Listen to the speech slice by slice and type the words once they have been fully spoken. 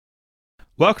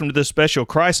Welcome to this special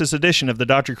crisis edition of the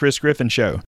Dr. Chris Griffin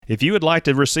Show. If you would like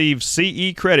to receive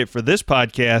CE credit for this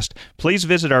podcast, please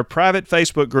visit our private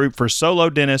Facebook group for solo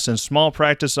dentists and small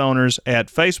practice owners at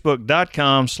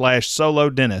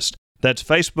facebook.com/solodentist. That's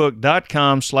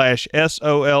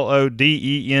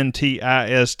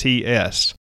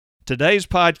facebook.com/SOLODENTISTS. Today's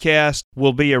podcast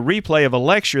will be a replay of a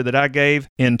lecture that I gave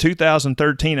in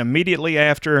 2013 immediately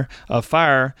after a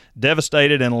fire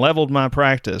devastated and leveled my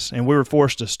practice, and we were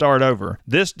forced to start over.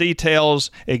 This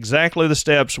details exactly the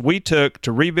steps we took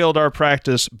to rebuild our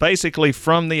practice, basically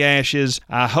from the ashes.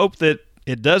 I hope that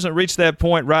it doesn't reach that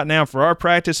point right now for our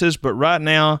practices, but right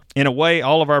now, in a way,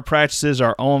 all of our practices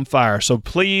are on fire. So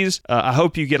please, I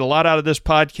hope you get a lot out of this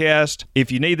podcast.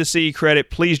 If you need the CE credit,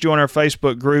 please join our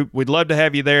Facebook group. We'd love to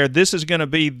have you there. This is going to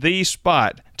be the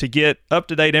spot to get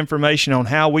up-to-date information on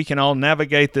how we can all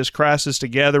navigate this crisis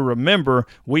together. Remember,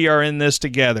 we are in this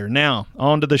together. Now,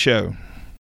 on to the show.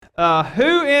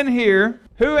 Who in here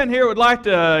would like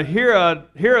to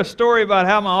hear a story about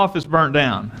how my office burnt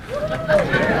down?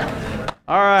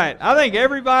 All right, I think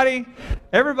everybody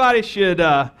should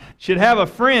have a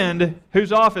friend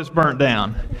whose office burnt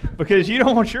down, because you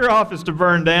don't want your office to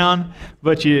burn down,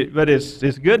 but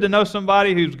it's good to know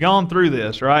somebody who's gone through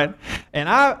this, right? And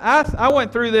I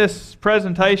went through this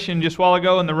presentation just a while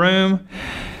ago in the room,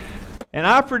 and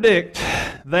I predict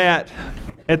that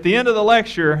at the end of the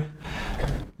lecture,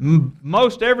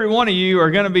 most every one of you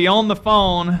are going to be on the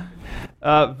phone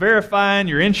verifying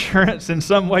your insurance in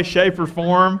some way, shape, or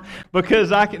form, because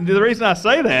the reason I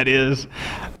say that is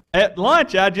at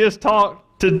lunch I just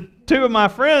talked to two of my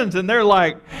friends, and they're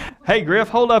like, "Hey Griff,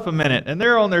 hold up a minute," and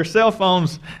they're on their cell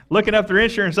phones looking up their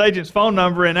insurance agent's phone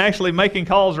number and actually making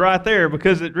calls right there,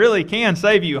 because it really can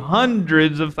save you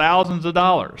hundreds of thousands of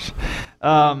dollars.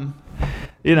 So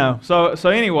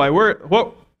anyway,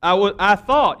 I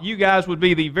thought you guys would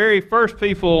be the very first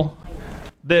people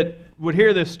that would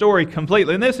hear this story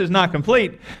completely. And this is not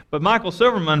complete, but Michael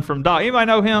Silverman from Doc. Anybody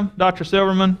know him? Dr.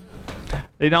 Silverman?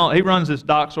 He runs this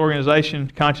Docs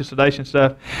organization, conscious sedation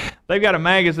stuff. They've got a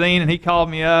magazine, and he called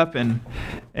me up and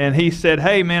he said,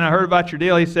 "Hey man, I heard about your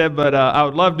deal." He said, "But I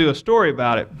would love to do a story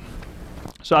about it."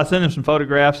 So I sent him some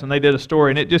photographs, and they did a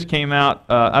story, and it just came out,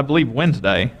 I believe,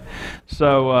 Wednesday.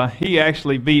 So he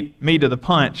actually beat me to the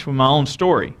punch with my own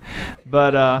story.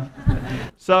 But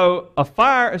so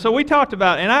we talked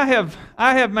about, and I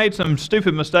have made some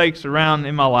stupid mistakes around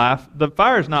in my life. The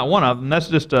fire is not one of them. That's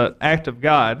just an act of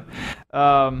God.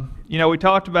 We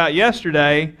talked about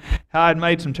yesterday how I'd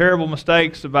made some terrible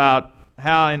mistakes about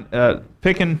how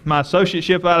picking my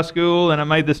associateship out of school, and I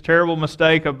made this terrible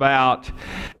mistake about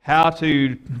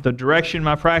the direction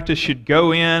my practice should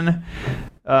go in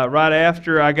right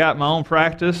after I got my own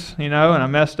practice, and I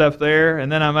messed up there.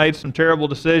 And then I made some terrible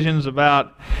decisions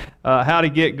about how to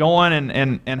get going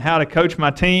and how to coach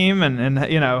my team and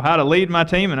how to lead my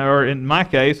team, or in my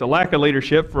case, a lack of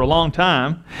leadership for a long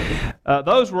time.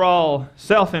 Those were all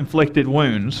self-inflicted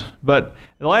wounds. But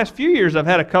in the last few years, I've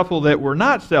had a couple that were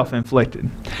not self-inflicted.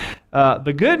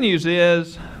 The good news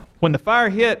is, when the fire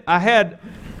hit, I had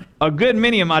a good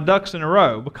many of my ducks in a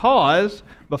row, because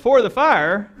before the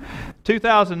fire,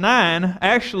 2009,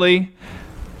 actually,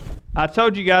 I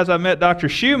told you guys I met Dr.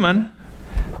 Schumann,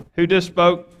 who just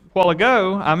spoke a while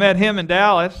ago. I met him in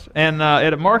Dallas, and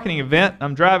at a marketing event.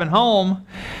 I'm driving home.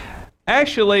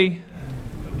 Actually,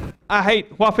 I hate,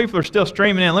 while people are still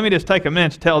streaming in, let me just take a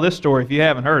minute to tell this story if you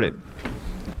haven't heard it.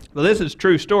 Well, this is a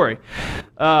true story.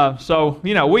 We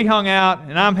hung out,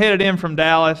 and I'm headed in from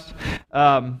Dallas.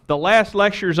 The last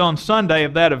lectures on Sunday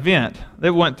of that event,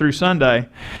 that went through Sunday,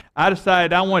 I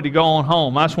decided I wanted to go on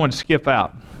home. I just wanted to skip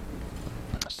out.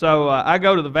 So I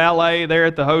go to the valet there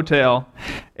at the hotel,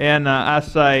 and I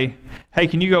say, "Hey,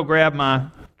 can you go grab my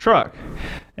truck?"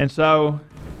 And so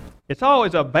it's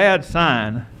always a bad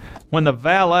sign when the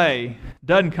valet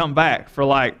doesn't come back for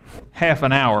like half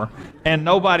an hour and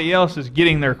nobody else is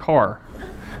getting their car.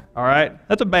 All right?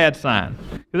 That's a bad sign,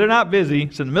 because they're not busy.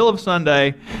 It's in the middle of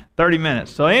Sunday, 30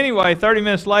 minutes. So anyway, 30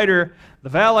 minutes later, the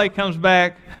valet comes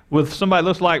back with somebody that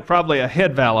looks like probably a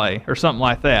head valet or something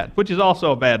like that, which is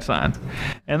also a bad sign.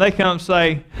 And they come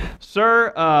say,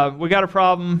 "Sir, we got a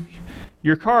problem.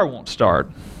 Your car won't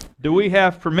start. Do we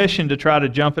have permission to try to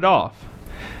jump it off?"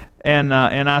 And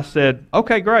I said,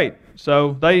 "Okay, great."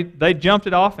 So they jumped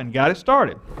it off and got it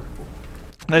started.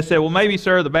 They said, "Well, maybe,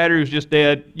 sir, the battery was just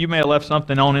dead. You may have left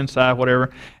something on inside,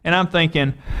 whatever." And I'm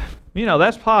thinking,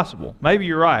 that's possible. Maybe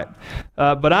you're right.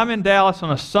 But I'm in Dallas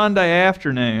on a Sunday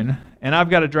afternoon, and I've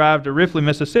got to drive to Ripley,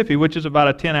 Mississippi, which is about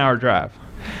a 10-hour drive.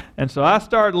 And so I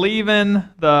start leaving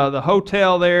the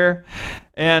hotel there,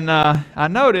 and I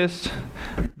noticed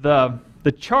the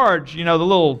the charge, the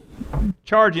little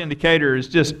charge indicator is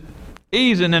just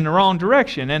easing in the wrong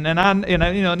direction, and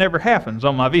it never happens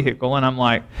on my vehicle, and I'm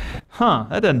like,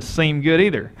 that doesn't seem good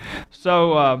either.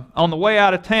 So on the way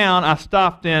out of town, I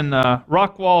stopped in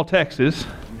Rockwall, Texas.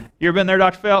 You ever been there,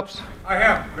 Dr. Phelps? I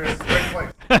have, Chris. Great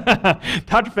place.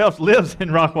 Dr. Phelps lives in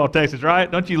Rockwall, Texas,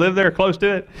 right? Don't you live there, close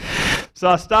to it? So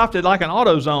I stopped at like an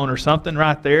AutoZone or something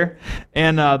right there,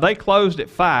 and they closed at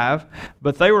 5,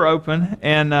 but they were open,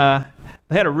 and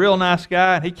they had a real nice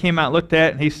guy, and he came out and looked at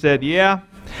it, and he said, yeah.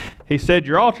 He said,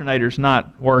 your alternator's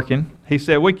not working. He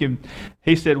said, we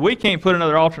can't put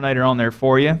another alternator on there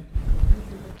for you.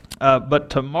 But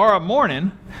tomorrow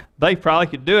morning, they probably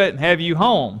could do it and have you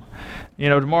home.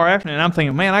 Tomorrow afternoon. I'm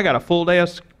thinking, man, I got a full day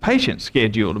of patient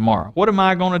schedule tomorrow. What am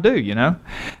I going to do,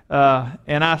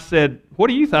 And I said, what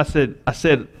do you think? I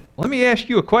said, let me ask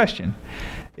you a question.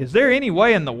 Is there any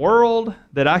way in the world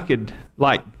that I could,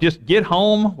 just get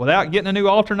home without getting a new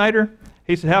alternator?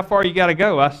 He said, how far you got to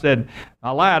go?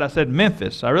 I lied. I said,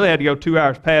 Memphis. I really had to go 2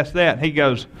 hours past that. And he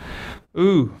goes,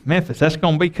 ooh, Memphis, that's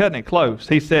going to be cutting it close.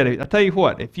 He said, I tell you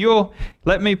what, if you'll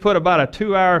let me put about a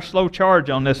 2-hour slow charge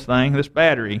on this thing, this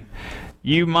battery,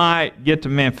 you might get to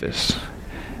Memphis.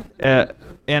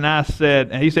 And I said,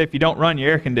 and he said, if you don't run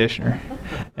your air conditioner.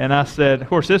 And I said, of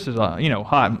course, this is, hot.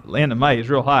 End of May is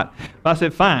real hot. But I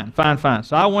said, fine.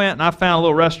 So I went and I found a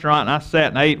little restaurant, and I sat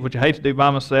and ate, which I hate to do by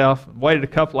myself. Waited a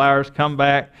couple hours, come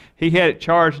back. He had it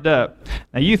charged up.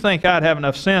 Now, you think I'd have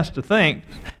enough sense to think,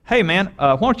 hey, man,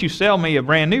 why don't you sell me a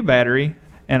brand new battery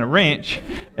and a wrench,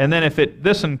 and then if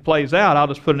this one plays out, I'll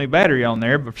just put a new battery on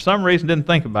there. But for some reason, didn't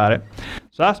think about it.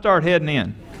 So I started heading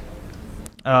in.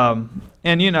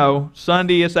 And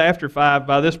Sunday it's after 5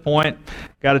 by this point.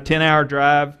 Got a 10-hour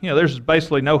drive. There's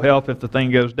basically no help if the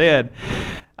thing goes dead.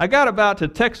 I got about to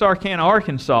Texarkana,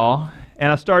 Arkansas,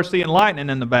 and I started seeing lightning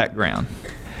in the background.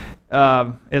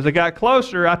 As I got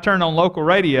closer, I turned on local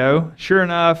radio. Sure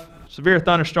enough, severe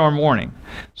thunderstorm warning.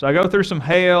 So I go through some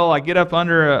hail. I get up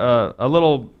under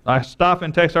I stop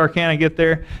in Texarkana, get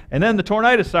there, and then the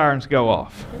tornado sirens go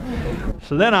off.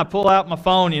 So then I pull out my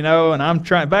phone, and I'm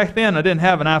trying. Back then, I didn't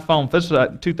have an iPhone. This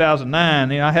was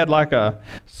 2009. I had like a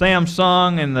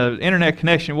Samsung, and the internet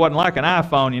connection wasn't like an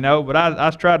iPhone, but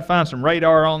I tried to find some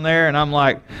radar on there, and I'm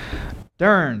like,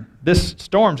 darn, this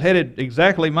storm's headed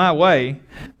exactly my way,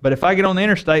 but if I get on the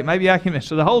interstate, maybe I can.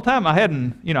 So the whole time I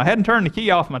hadn't turned the key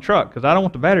off my truck because I don't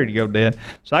want the battery to go dead.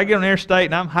 So I get on the interstate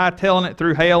and I'm hightailing it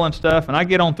through hail and stuff, and I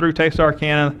get on through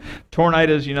Texarkana.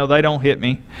 Tornadoes, they don't hit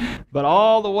me. But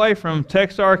all the way from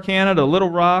Texarkana to Little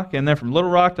Rock, and then from Little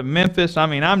Rock to Memphis,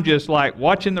 I'm just like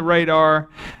watching the radar,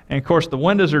 and of course the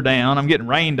windows are down. I'm getting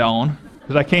rained on.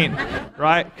 Because I can't,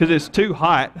 right? Because it's too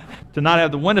hot to not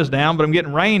have the windows down, but I'm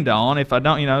getting rained on if I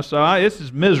don't, so this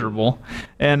is miserable.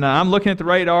 And I'm looking at the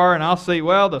radar, and I'll see,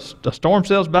 well, the storm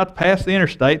cell's about to pass the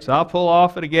interstate, so I'll pull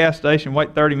off at a gas station,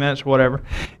 wait 30 minutes or whatever.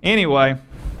 Anyway,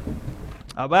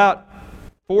 about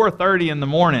 4:30 in the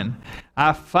morning,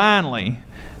 I finally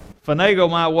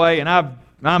finagle my way, and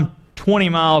I'm 20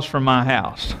 miles from my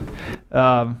house.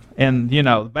 And,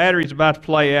 the battery's about to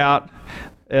play out.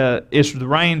 The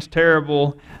rain's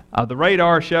terrible. The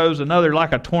radar shows another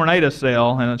like a tornado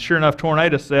cell, and sure enough,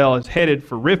 tornado cell is headed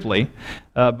for Ripley.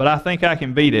 But I think I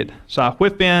can beat it. So I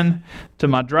whip in to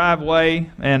my driveway,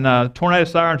 and tornado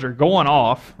sirens are going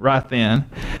off right then.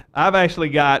 I've actually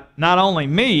got not only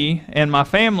me and my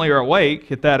family are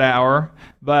awake at that hour,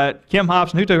 but Kim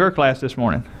Hobson, who took her class this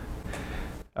morning?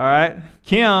 All right.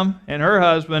 Kim and her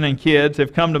husband and kids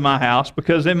have come to my house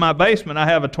because in my basement I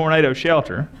have a tornado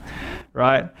shelter.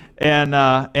 Right, and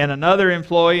another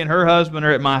employee and her husband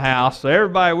are at my house. So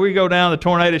everybody, we go down to the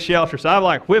tornado shelter. So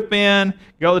I whip in,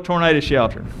 go to the tornado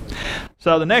shelter.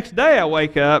 So the next day I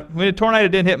wake up. The tornado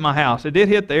didn't hit my house. It did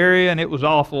hit the area, and it was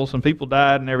awful. Some people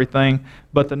died and everything.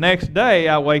 But the next day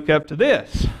I wake up to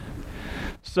this.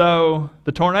 So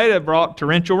the tornado brought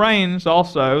torrential rains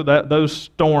also, those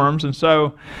storms, and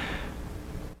so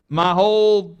my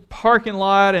whole parking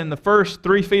lot and the first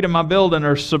 3 feet of my building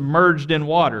are submerged in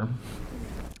water.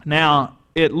 Now,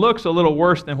 it looks a little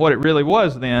worse than what it really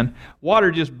was then. Water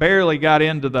just barely got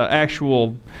into the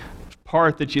actual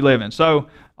part that you live in. So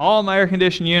all my air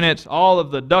conditioning units, all of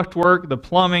the ductwork, the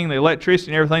plumbing, the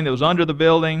electricity, and everything that was under the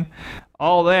building,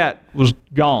 all that was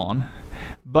gone.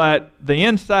 But the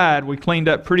inside we cleaned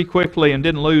up pretty quickly and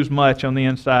didn't lose much on the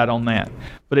inside on that.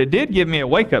 But it did give me a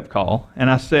wake-up call,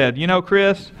 and I said,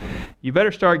 Chris, you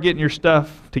better start getting your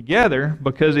stuff together,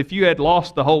 because if you had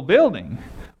lost the whole building,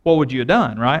 what would you have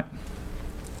done, right?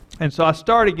 And so I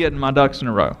started getting my ducks in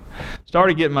a row.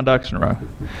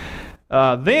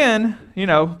 Then,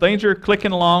 things are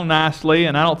clicking along nicely,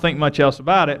 and I don't think much else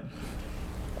about it.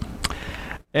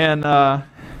 And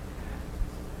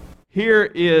here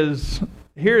is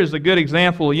a good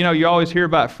example. You know, you always hear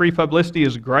about free publicity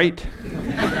is great.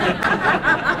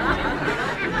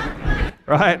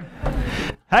 Right?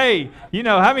 Hey, you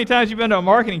know, how many times you've been to a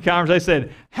marketing conference, they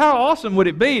said, how awesome would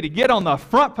it be to get on the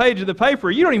front page of the paper?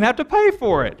 You don't even have to pay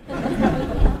for it.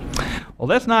 Well,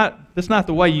 that's not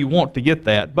the way you want to get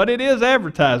that, but it is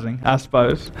advertising, I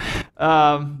suppose.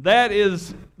 That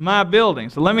is my building.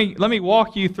 So let me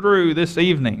walk you through this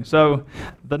evening. So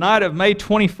the night of May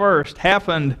 21st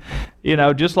happened, you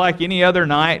know, just like any other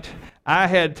night. I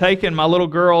had taken my little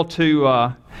girl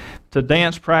to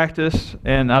dance practice,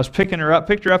 and I was picked her up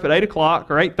at 8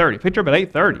 o'clock or 8:30. Picked her up at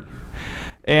 8:30,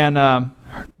 and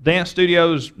dance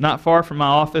studio's not far from my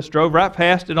office. Drove right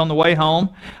past it on the way home.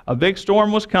 A big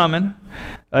storm was coming.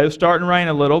 It was starting to rain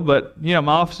a little, but you know,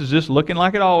 my office is just looking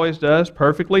like it always does,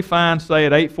 perfectly fine. Say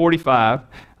at 8:45.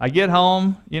 I get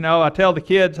home. You know, I tell the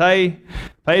kids, hey,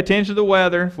 pay attention to the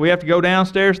weather. If we have to go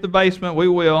downstairs to the basement, we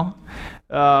will.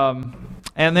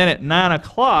 And then at 9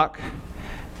 o'clock,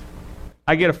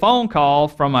 I get a phone call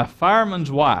from a fireman's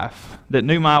wife that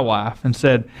knew my wife and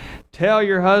said, tell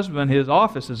your husband his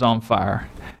office is on fire.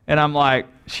 And I'm like,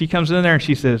 she comes in there and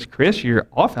she says, Chris, your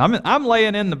office? I'm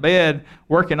laying in the bed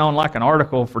working on like an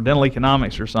article for dental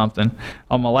economics or something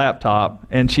on my laptop.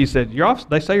 And she said, your office,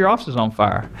 they say your office is on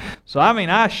fire. So I mean,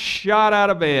 I shot out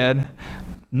of bed,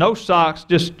 no socks,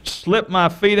 just slipped my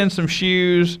feet in some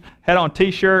shoes, had on a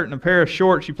t-shirt and a pair of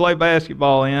shorts you play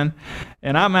basketball in,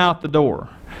 and I'm out the door.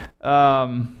 I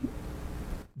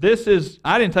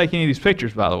didn't take any of these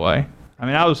pictures, by the way. I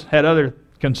mean, had other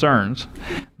concerns.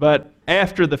 But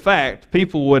after the fact,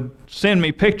 people would send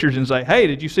me pictures and say, hey,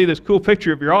 did you see this cool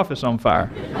picture of your office on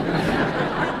fire?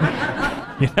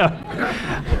 You know?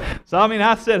 So, I mean,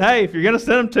 I said, hey, if you're going to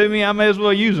send them to me, I may as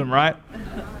well use them, right?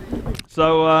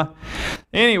 So,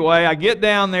 anyway, I get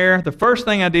down there. The first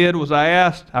thing I did was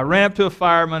I ran up to a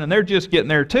fireman, and they're just getting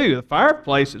there too. The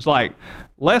fireplace is like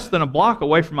less than a block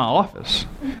away from my office.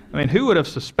 I mean, who would have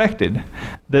suspected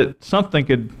that something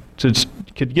could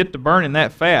get to burning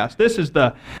that fast? This was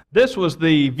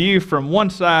the view from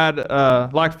one side,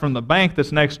 like from the bank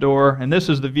that's next door, and this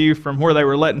is the view from where they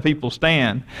were letting people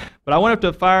stand. But I went up to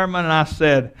a fireman and I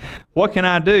said, what can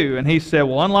I do? And he said,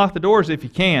 well, unlock the doors if you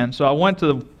can. So I went to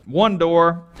the one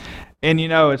door, and you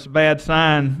know, it's a bad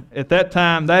sign. At that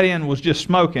time, that end was just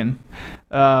smoking.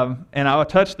 And I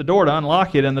touched the door to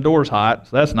unlock it, and the door's hot,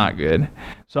 so that's not good.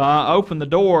 So I opened the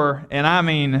door, and I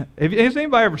mean, has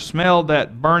anybody ever smelled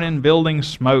that burning building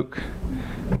smoke?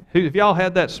 Have y'all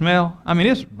had that smell? I mean,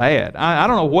 it's bad. I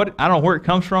don't know where it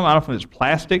comes from. I don't know if it's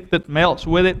plastic that melts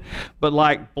with it, but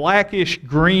like blackish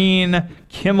green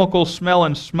chemical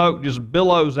smelling smoke just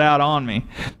billows out on me.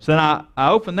 So then I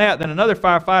opened that. Then another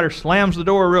firefighter slams the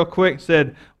door real quick and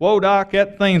said, whoa, Doc,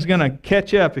 that thing's going to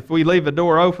catch up if we leave the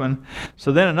door open.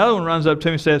 So then another one runs up to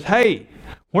me and says, hey,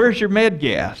 where's your med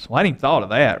gas? Well, I hadn't even thought of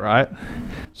that, right?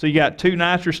 So you got 2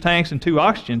 nitrous tanks and 2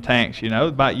 oxygen tanks, you know,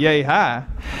 about yay high.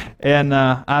 And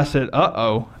I said,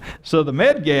 uh-oh. So the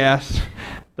med gas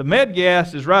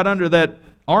is right under that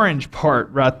orange part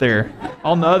right there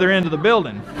on the other end of the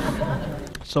building.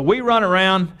 So we run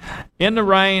around in the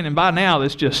rain, and by now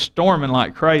it's just storming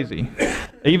like crazy,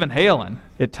 even hailing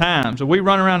at times. So we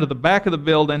run around to the back of the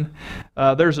building.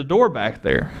 There's a door back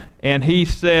there. And he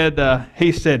said,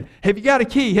 have you got a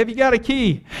key? Have you got a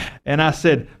key? And I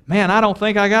said, man, I don't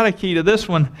think I got a key to this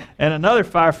one. And another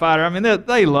firefighter, I mean,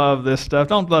 they love this stuff.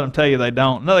 Don't let them tell you they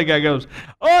don't. Another guy goes,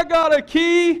 oh, I got a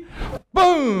key.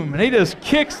 Boom. And he just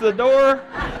kicks the door,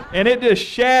 and it just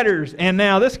shatters. And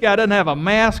now this guy doesn't have a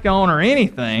mask on or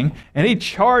anything, and he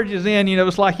charges in, you know,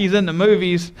 it's like he's in the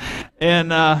movies.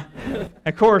 And,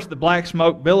 of course, the black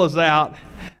smoke billows out.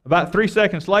 About 3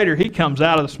 seconds later, he comes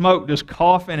out of the smoke just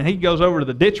coughing, and he goes over to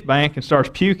the ditch bank and starts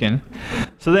puking.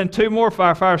 So then 2 more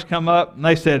firefighters come up, and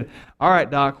they said, all right,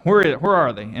 Doc, where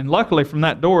are they? And luckily from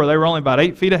that door, they were only about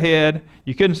 8 feet ahead.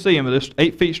 You couldn't see them, but just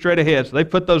 8 feet straight ahead. So they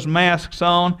put those masks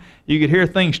on. You could hear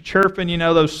things chirping, you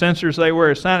know, those sensors they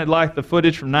wear. It sounded like the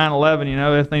footage from 9/11, you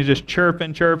know, everything's just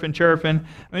chirping. I mean,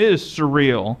 it is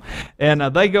surreal. And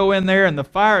they go in there, and the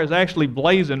fire is actually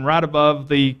blazing right above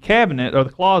the cabinet or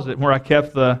the closet where I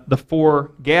kept the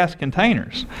 4 gas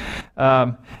containers.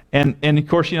 And of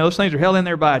course, you know, those things are held in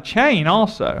there by a chain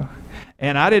also.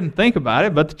 And I didn't think about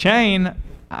it, but the chain,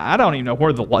 I don't even know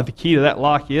where the key to that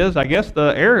lock is. I guess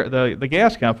the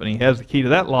gas company has the key to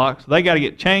that lock. So they got to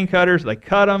get chain cutters. They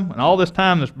cut them, and all this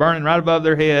time it's burning right above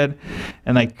their head.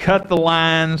 And they cut the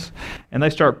lines, and they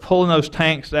start pulling those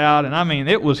tanks out. And I mean,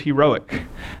 it was heroic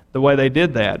the way they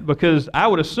did that, because I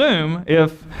would assume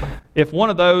if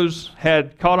one of those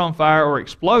had caught on fire or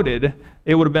exploded,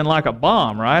 it would have been like a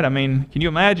bomb, right? I mean, can you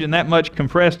imagine that much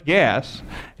compressed gas?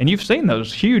 And you've seen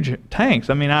those huge tanks.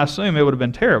 I mean, I assume it would have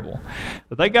been terrible.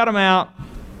 But they got them out.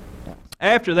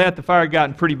 After that, the fire had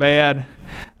gotten pretty bad.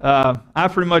 I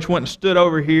pretty much went and stood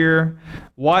over here,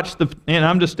 and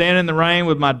I'm just standing in the rain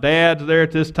with my dad's there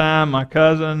at this time, my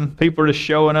cousin. People are just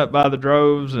showing up by the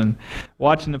droves and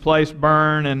watching the place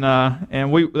burn, and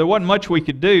there wasn't much we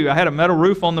could do. I had a metal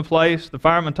roof on the place. The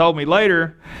fireman told me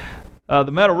later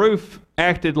the metal roof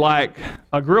acted like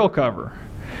a grill cover.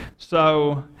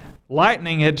 So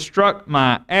lightning had struck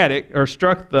my attic, or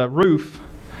struck the roof.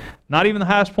 Not even the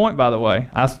highest point, by the way.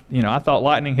 I thought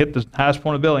lightning hit the highest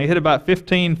point of the building. It hit about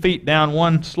 15 feet down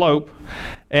one slope,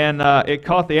 and it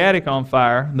caught the attic on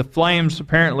fire. The flames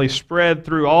apparently spread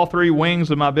through all three wings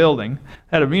of my building.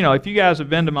 If you guys have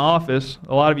been to my office,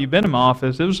 a lot of you have been to my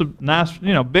office, it was a nice,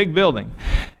 big building.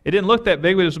 It didn't look that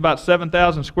big, but it was about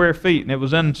 7,000 square feet, and it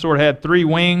was had three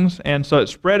wings, and so it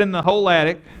spread in the whole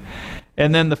attic,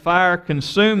 and then the fire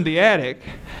consumed the attic,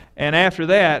 and after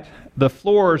that, the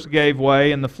floors gave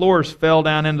way, and the floors fell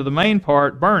down into the main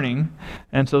part, burning,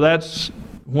 and so that's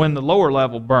when the lower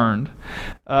level burned.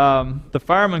 The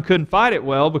firemen couldn't fight it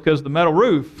well because the metal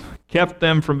roof kept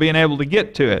them from being able to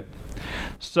get to it.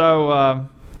 So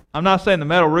I'm not saying the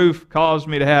metal roof caused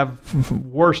me to have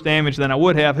worse damage than I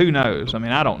would have. Who knows? I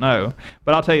mean, I don't know.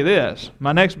 But I'll tell you this.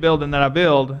 My next building that I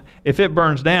build, if it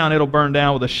burns down, it'll burn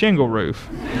down with a shingle roof.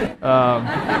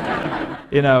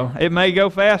 It may go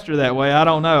faster that way. I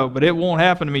don't know. But it won't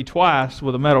happen to me twice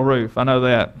with a metal roof. I know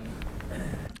that.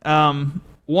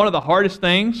 One of the hardest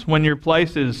things when your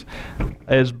place is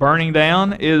burning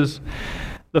down is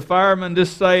the fireman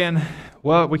just saying,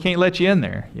 well, we can't let you in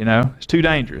there, It's too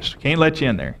dangerous. Can't let you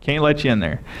in there. Can't let you in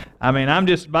there. I mean,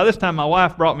 by this time my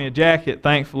wife brought me a jacket,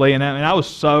 thankfully, and I was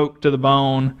soaked to the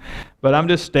bone, but I'm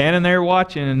just standing there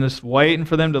watching and just waiting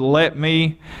for them to let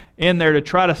me in there to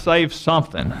try to save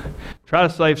something. Try to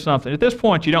save something. At this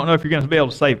point, you don't know if you're going to be able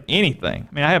to save anything.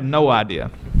 I mean, I have no idea.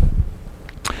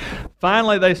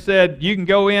 Finally, they said, you can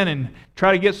go in and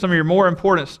try to get some of your more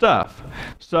important stuff.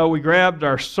 So we grabbed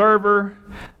our server.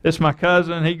 This is my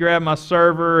cousin. He grabbed my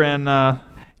server, and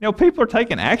people are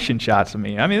taking action shots of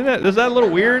me. I mean, is that a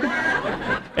little weird?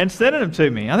 And sending them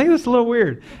to me. I think that's a little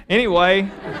weird. Anyway,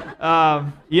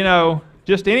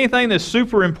 just anything that's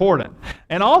super important.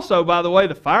 And also, by the way,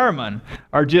 the firemen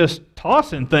are just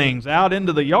tossing things out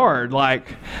into the yard.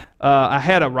 Like, I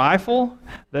had a rifle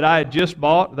that I had just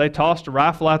bought. They tossed a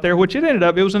rifle out there, which it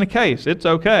was in a case. It's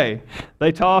okay.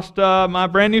 They tossed my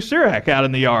brand new Sirac out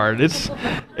in the yard. It's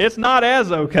not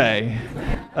as okay.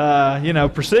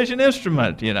 Precision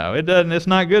instrument, it's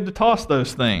not good to toss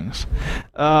those things.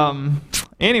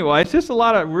 Anyway, it's just a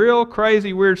lot of real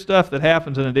crazy, weird stuff that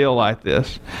happens in a deal like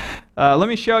this. Let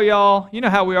me show y'all,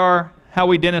 how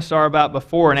we dentists are about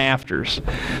before and afters.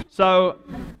 So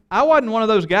I wasn't one of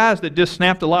those guys that just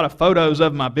snapped a lot of photos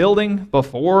of my building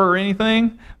before or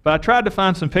anything, but I tried to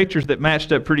find some pictures that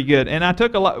matched up pretty good. And I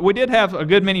took we did have a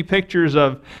good many pictures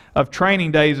of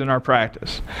training days in our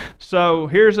practice. So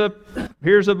here's a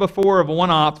before of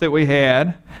one op that we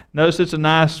had. Notice it's a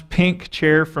nice pink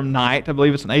chair from Knight. I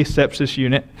believe it's an asepsis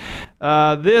unit.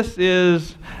 This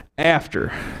is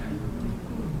after.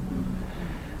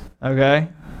 Okay,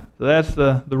 so that's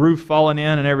the roof falling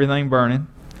in and everything burning.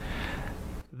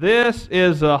 This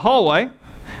is a hallway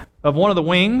of one of the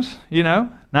wings,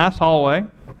 nice hallway.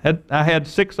 I had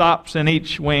 6 ops in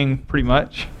each wing pretty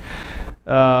much.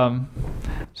 So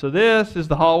this is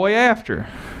the hallway after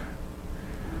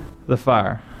the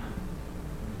fire.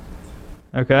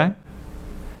 Okay,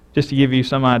 just to give you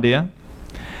some idea.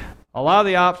 A lot of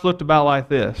the ops looked about like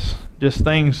this. Just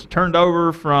things turned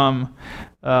over from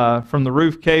the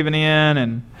roof caving in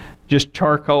and just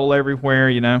charcoal everywhere,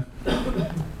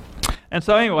 And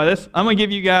so anyway, I'm going to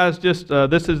give you guys just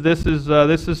this is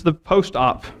the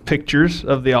post-op pictures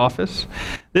of the office.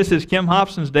 This is Kim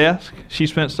Hobson's desk. She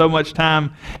spent so much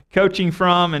time coaching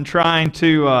from and trying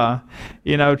to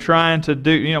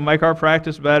do make our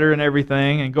practice better and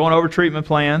everything, and going over treatment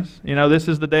plans. This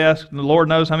is the desk. And the Lord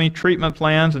knows how many treatment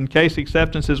plans and case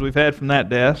acceptances we've had from that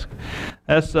desk.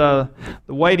 That's the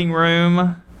waiting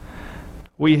room.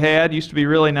 Used to be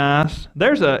really nice.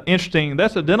 That's a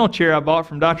dental chair I bought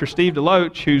from Dr. Steve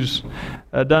DeLoach, who's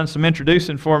done some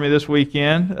introducing for me this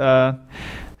weekend.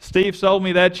 Steve sold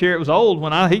me that chair. It was old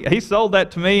when he sold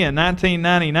that to me in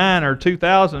 1999 or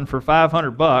 2000 for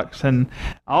 $500, and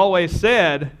I always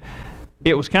said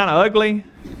it was kind of ugly,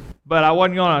 but I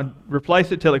wasn't going to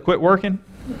replace it till it quit working.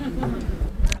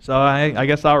 So I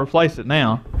guess I'll replace it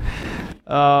now.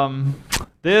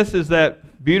 This is that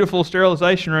beautiful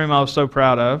sterilization room I was so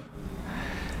proud of.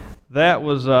 that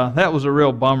was a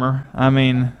real bummer. I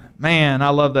mean, man, I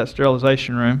love that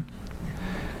sterilization room.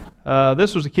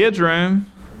 This was a kids'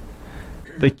 room.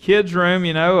 The kids' room,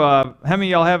 you know, how many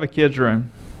of y'all have a kids'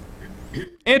 room?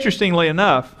 Interestingly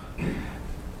enough,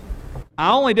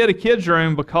 I only did a kids'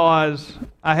 room because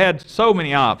I had so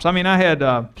many ops. I mean, I had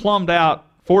plumbed out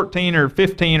 14 or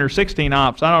 15 or 16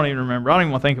 ops. I don't even remember. I don't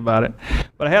even want to think about it.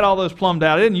 But I had all those plumbed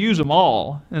out. I didn't use them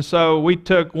all. And so we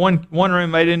took one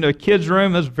room, made it into a kids'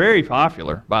 room. That's very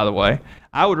popular, by the way.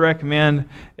 I would recommend,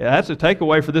 that's a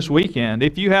takeaway for this weekend.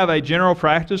 If you have a general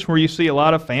practice where you see a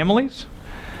lot of families,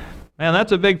 man,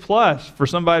 that's a big plus for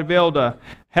somebody to be able to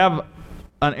have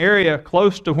an area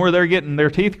close to where they're getting their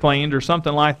teeth cleaned or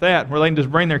something like that, where they can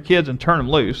just bring their kids and turn them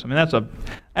loose. I mean,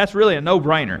 that's really a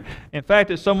no-brainer. In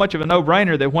fact, it's so much of a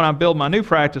no-brainer that when I build my new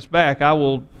practice back, I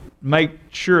will make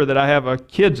sure that I have a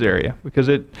kids area, because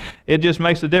it just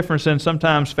makes a difference in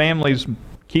sometimes families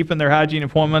keeping their hygiene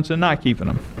appointments and not keeping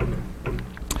them.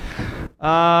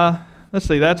 Let's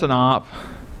see, that's an op.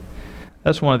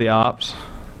 That's one of the ops.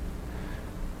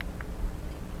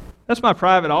 That's my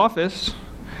private office.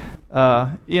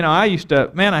 You know, I used to,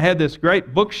 man, I had this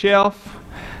great bookshelf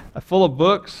full of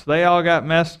books. They all got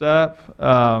messed up.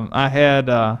 I had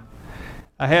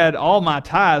all my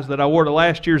ties that I wore to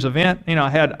last year's event. You know,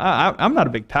 I'm not a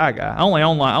big tie guy. I only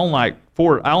own like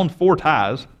four. I own 4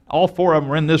 ties. All 4 of them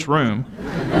were in this room.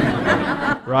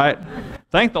 Right?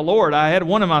 Thank the Lord, I had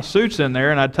one of my suits in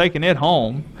there, and I'd taken it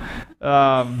home.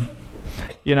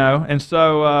 You know, and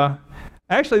so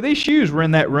actually these shoes were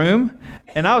in that room.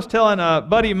 And I was telling a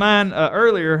buddy of mine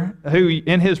earlier, who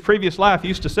in his previous life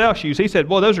used to sell shoes. He said,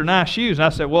 "Boy, those are nice shoes." And I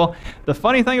said, "Well, the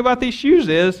funny thing about these shoes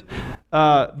is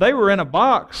they were in a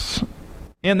box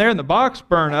in there, and the box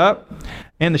burned up,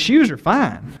 and the shoes are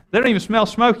fine. They don't even smell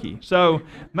smoky. So,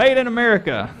 made in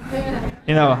America."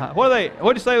 You know, what'd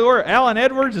you say they were? Allen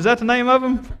Edwards? Is that the name of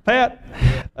them, Pat?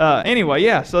 Anyway,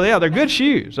 yeah. So yeah, they're good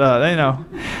shoes. You know,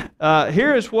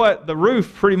 here is what the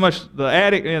roof, pretty much the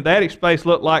attic space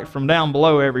looked like from down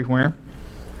below everywhere.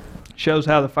 Shows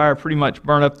how the fire pretty much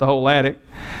burned up the whole attic.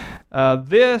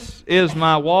 This is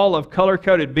my wall of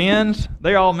color-coded bins.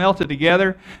 They all melted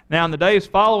together. Now, in the days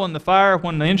following the fire,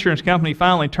 when the insurance company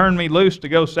finally turned me loose to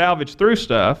go salvage through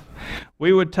stuff,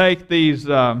 we would take these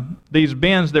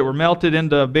bins that were melted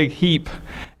into a big heap,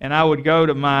 and I would go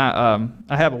to my,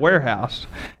 I have a warehouse,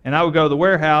 and I would go to the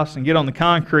warehouse and get on the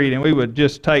concrete, and we would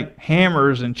just take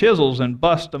hammers and chisels and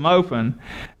bust them open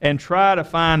and try to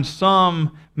find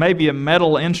maybe a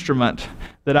metal instrument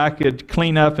that I could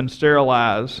clean up and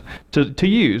sterilize to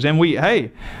use. And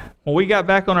when we got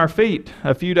back on our feet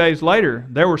a few days later,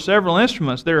 there were several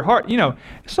instruments that are hard. You know,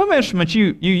 some instruments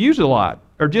you use a lot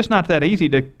are just not that easy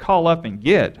to call up and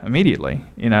get immediately,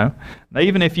 you know. Now,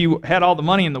 even if you had all the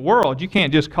money in the world, you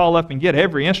can't just call up and get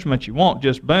every instrument you want,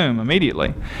 just boom,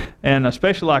 immediately. And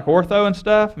especially like ortho and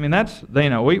stuff, I mean, that's,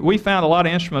 you know, we found a lot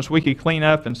of instruments we could clean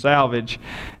up and salvage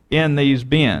in these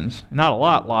bins. Not a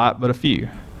lot, but a few.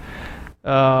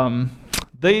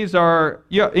 These are,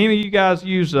 any of you guys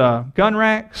use gun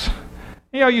racks?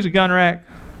 Y'all use a gun rack?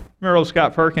 Remember old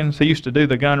Scott Perkins? He used to do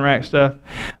the gun rack stuff.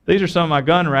 These are some of my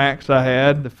gun racks I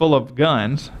had, full of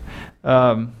guns.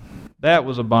 That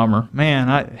was a bummer.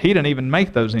 Man, he didn't even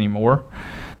make those anymore.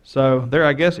 So they're,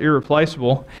 I guess,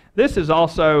 irreplaceable. This is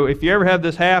also, if you ever have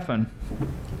this happen,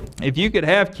 if you could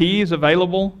have keys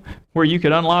available where you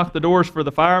could unlock the doors for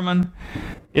the firemen,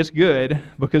 it's good,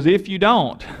 because if you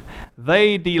don't,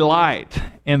 they delight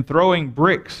in throwing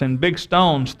bricks and big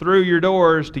stones through your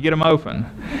doors to get them open.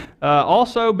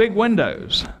 Also, big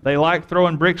windows. They like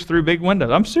throwing bricks through big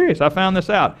windows. I'm serious. I found this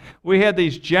out. We had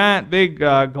these giant big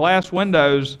glass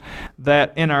windows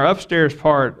that in our upstairs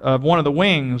part of one of the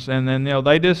wings, and then, you know,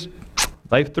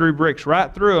 they threw bricks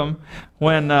right through them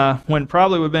when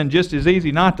probably would have been just as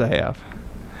easy not to have.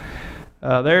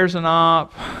 There's an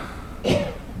op.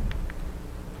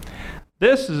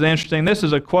 This is interesting. This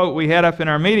is a quote we had up in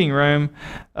our meeting room.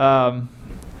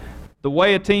 The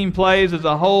way a team plays as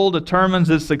a whole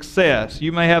determines its success.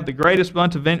 You may have the greatest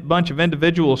bunch of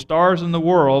individual stars in the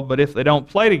world, but if they don't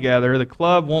play together, the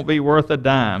club won't be worth a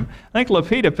dime. I think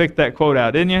Lapita picked that quote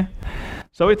out, didn't you?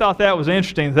 So we thought that was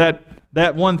interesting,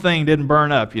 that one thing didn't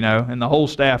burn up, you know, in the whole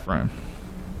staff room.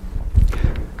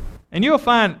 And you'll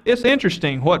find it's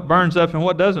interesting what burns up and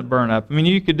what doesn't burn up. I mean,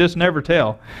 you could just never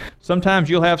tell. Sometimes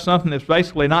you'll have something that's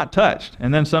basically not touched,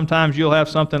 and then sometimes you'll have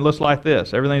something that looks like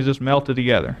this. Everything's just melted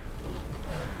together.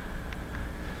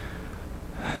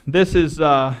 This is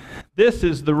the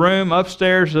room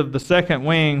upstairs of the second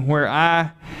wing where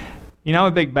I'm a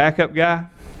big backup guy.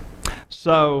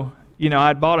 So, you know,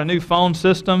 I'd bought a new phone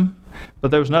system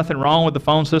but there was nothing wrong with the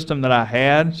phone system that I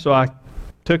had, so I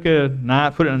took a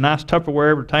knife, put it in a nice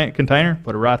Tupperware container,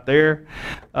 put it right there.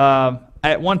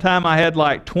 At one time, I had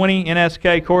like 20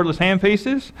 NSK cordless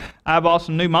handpieces. I bought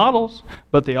some new models,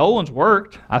 but the old ones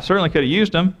worked. I certainly could have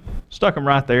used them. Stuck them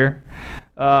right there.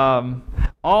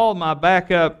 All my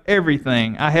backup,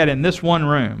 everything I had in this one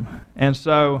room. And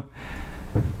so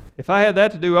if I had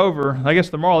that to do over, I guess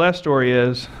the moral of that story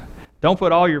is don't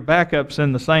put all your backups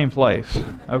in the same place,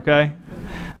 okay?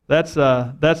 That's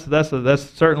certainly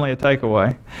a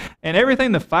takeaway. And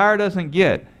everything the fire doesn't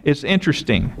get, it's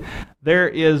interesting. There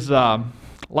is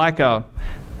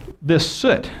this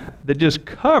soot that just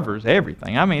covers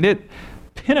everything. I mean, it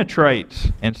penetrates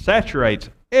and saturates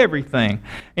everything.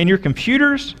 And your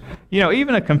computers,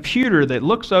 even a computer that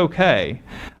looks okay,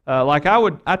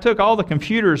 I took all the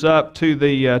computers up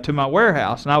to my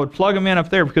warehouse, and I would plug them in up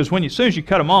there because as soon as you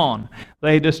cut them on,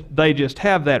 they just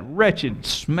have that wretched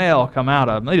smell come out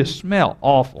of them. They just smell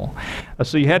awful.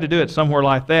 So you had to do it somewhere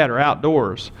like that or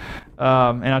outdoors.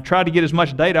 And I tried to get as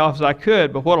much data off as I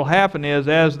could, but what will happen is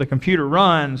as the computer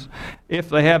runs, if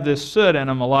they have this soot in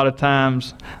them, a lot of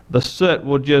times the soot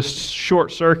will just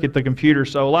short circuit the computer.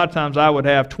 So a lot of times I would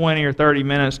have 20 or 30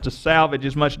 minutes to salvage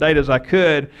as much data as I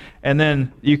could, and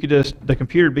then the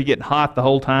computer would be getting hot the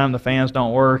whole time, the fans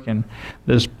don't work, and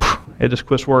it just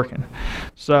quits working.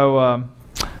 So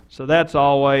that's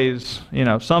always,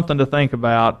 something to think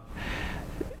about.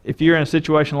 If you're in a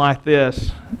situation like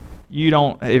this,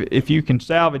 if you can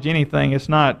salvage anything, it's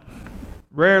not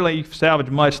rarely you salvage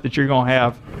much that you're going to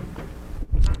have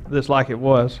this like it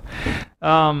was.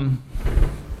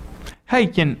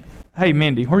 Hey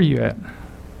Mindy, where are you at?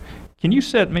 Can you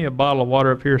set me a bottle of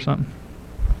water up here or something?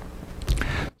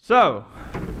 So,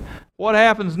 what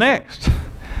happens next?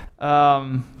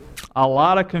 A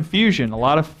lot of confusion, a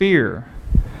lot of fear.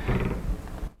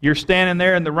 You're standing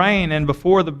there in the rain, and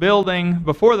before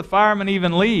the firemen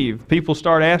even leave, people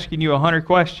start asking you 100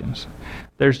 questions.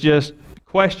 There's just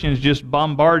questions just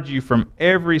bombard you from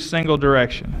every single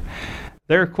direction.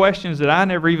 There are questions that I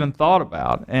never even thought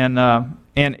about, and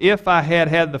if I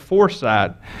had the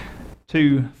foresight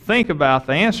to think about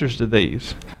the answers to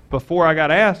these before I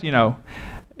got asked,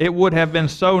 it would have been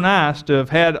so nice to have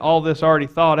had all this already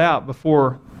thought out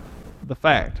before the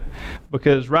fact,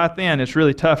 because right then it's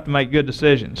really tough to make good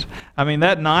decisions. I mean,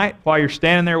 that night while you're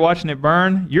standing there watching it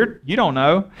burn, you don't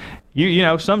know.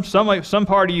 Some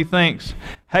part of you thinks,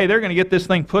 hey, they're going to get this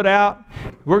thing put out.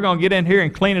 We're going to get in here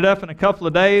and clean it up in a couple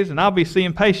of days, and I'll be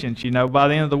seeing patients, by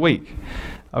the end of the week.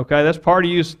 Okay, that's part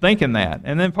of you thinking that,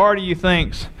 and then part of you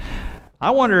thinks, I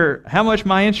wonder how much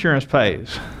my insurance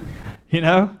pays.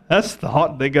 That's the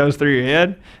thought that goes through your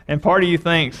head. And part of you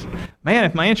thinks, man,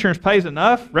 if my insurance pays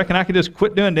enough, reckon I could just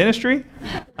quit doing dentistry?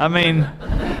 I mean,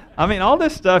 all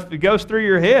this stuff that goes through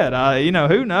your head,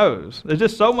 who knows? There's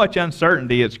just so much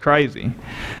uncertainty, it's crazy.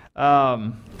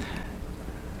 And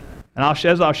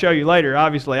as I'll show you later,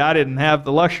 obviously I didn't have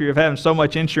the luxury of having so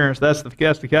much insurance. That's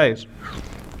the case.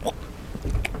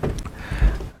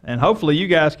 And hopefully you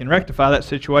guys can rectify that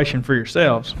situation for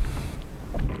yourselves.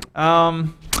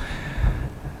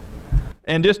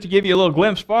 And just to give you a little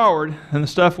glimpse forward, and the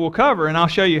stuff we'll cover, and I'll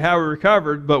show you how we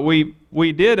recovered, but we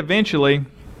did eventually.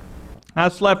 I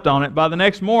slept on it. By the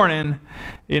next morning,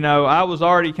 I was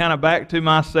already kind of back to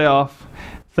myself,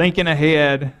 thinking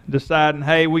ahead, deciding,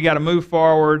 hey, we got to move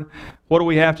forward. What do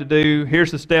we have to do?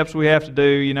 Here's the steps we have to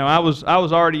do. I was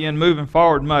already in moving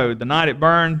forward mode. The night it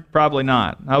burned, probably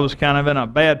not. I was kind of in a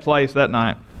bad place that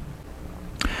night.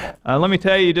 Let me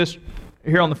tell you just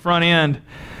here on the front end,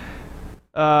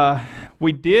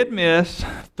 we did miss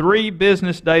 3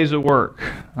 business days of work.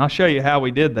 I'll show you how we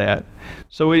did that.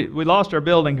 So we lost our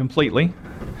building completely,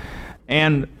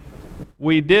 and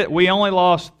we only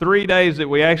lost 3 days that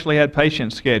we actually had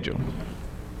patients scheduled.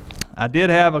 I did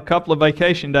have a couple of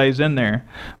vacation days in there,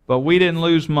 but we didn't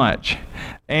lose much.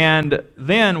 And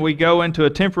then we go into a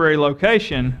temporary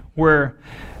location where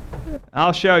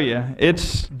I'll show you.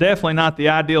 It's definitely not the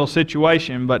ideal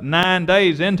situation, but 9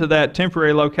 days into that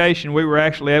temporary location, we were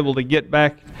actually able to get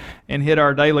back and hit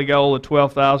our daily goal of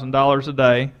 $12,000 a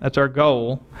day. That's our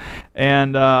goal.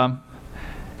 And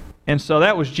so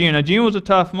that was June. Now, June was a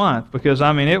tough month because,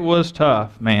 it was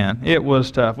tough, man. It was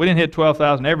tough. We didn't hit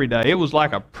 12,000 every day. It was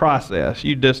like a process.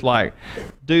 You just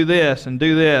do this and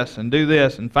do this and do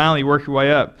this and finally work your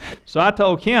way up. So I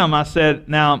told Kim, I said,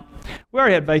 now, we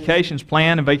already had vacations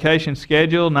planned and vacations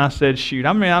scheduled, and I said, shoot,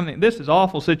 this is an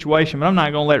awful situation, but I'm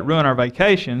not going to let it ruin our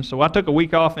vacation. So I took a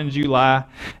week off in July,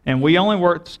 and we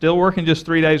only still working just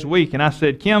 3 days a week. And I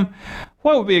said, Kim,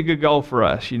 what would be a good goal for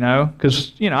us,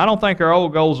 Because, I don't think our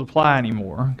old goals apply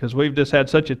anymore because we've just had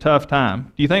such a tough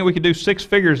time. Do you think we could do 6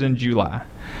 figures in July?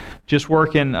 Just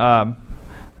working, I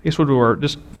guess we were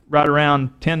just right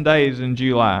around 10 days in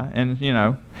July.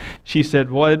 And, she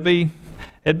said, well, it'd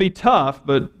be tough,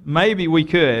 but maybe we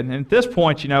could. And at this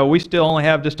point, we still only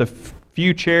have just a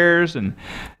few chairs, and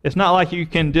it's not like you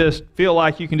can just feel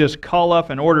like you can just call up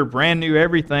and order brand new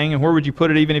everything, and where would you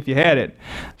put it even if you had it?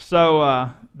 So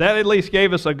that at least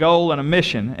gave us a goal and a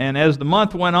mission. And as the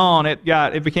month went on, it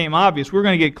became obvious we were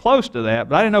going to get close to that,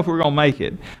 but I didn't know if we were going to make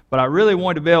it. But I really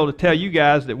wanted to be able to tell you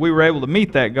guys that we were able to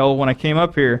meet that goal when I came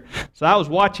up here. So I was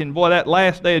watching, that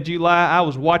last day of July, I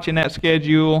was watching that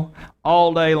schedule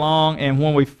all day long, and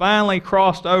when we finally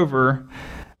crossed over,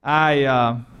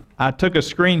 I took a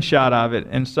screenshot of it,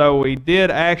 and so we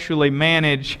did actually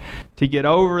manage to get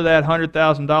over that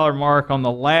 $100,000 mark on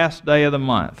the last day of the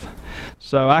month.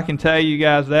 So I can tell you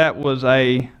guys that was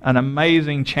an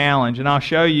amazing challenge, and I'll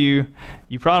show you.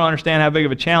 You probably don't understand how big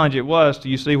of a challenge it was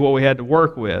till you see what we had to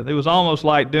work with. It was almost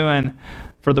like doing,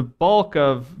 for the bulk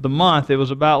of the month, it was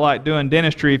about like doing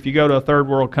dentistry if you go to a third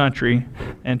world country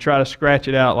and try to scratch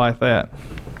it out like that.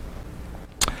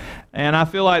 And I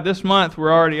feel like this month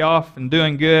we're already off and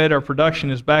doing good. Our production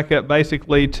is back up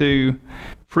basically to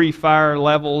pre-fire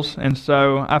levels, and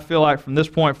so I feel like from this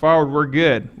point forward we're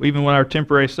good, even with our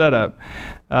temporary setup.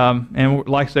 And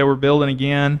like I said, we're building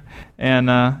again, and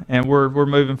we're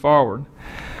moving forward.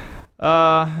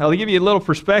 I'll give you a little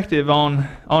perspective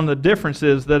on the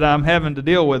differences that I'm having to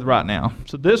deal with right now.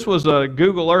 So this was a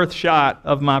Google Earth shot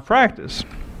of my practice.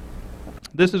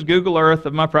 This is Google Earth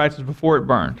of my practice before it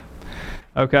burned.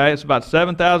 Okay, it's about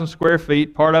 7,000 square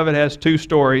feet. Part of it has 2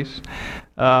 stories.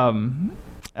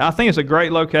 I think it's a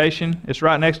great location. It's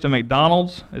right next to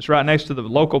McDonald's. It's right next to the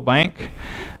local bank.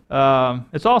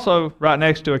 It's also right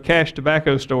next to a Cash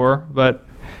Tobacco store, but,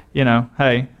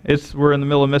 hey, we're in the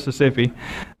middle of Mississippi.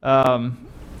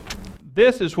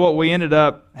 This is what we ended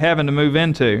up having to move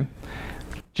into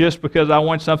just because I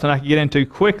wanted something I could get into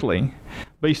quickly.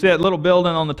 But you see that little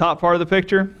building on the top part of the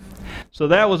picture? So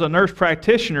that was a nurse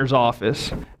practitioner's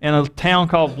office in a town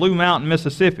called Blue Mountain,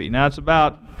 Mississippi. Now it's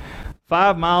about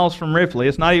 5 miles from Ripley.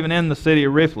 It's not even in the city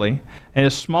of Ripley, and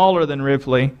it's smaller than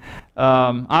Ripley.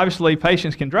 Obviously,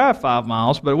 patients can drive 5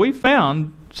 miles, but we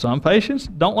found some patients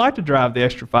don't like to drive the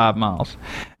extra 5 miles.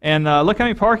 And look how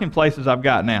many parking places I've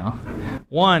got now.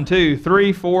 1, 2,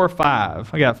 3, 4,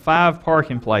 5. I got 5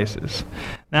 parking places.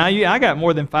 Now I got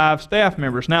more than 5 staff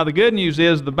members. Now the good news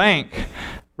is the bank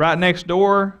right next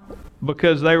door,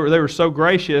 because they were so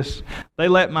gracious, they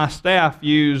let my staff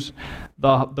use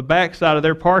the back side of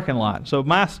their parking lot. So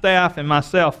my staff and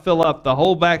myself fill up the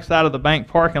whole back side of the bank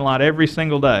parking lot every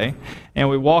single day, and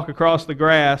we walk across the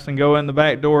grass and go in the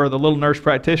back door of the little nurse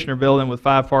practitioner building with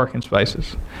 5 parking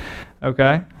spaces.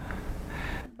 Okay?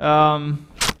 Now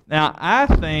I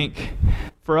think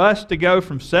for us to go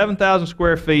from 7,000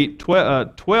 square feet,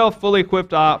 12 fully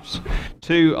equipped ops,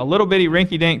 to a little bitty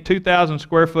rinky-dink 2,000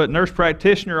 square foot nurse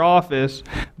practitioner office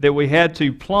that we had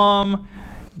to plumb,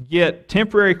 get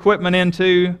temporary equipment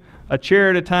into, a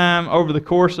chair at a time over the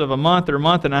course of a month or a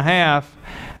month and a half,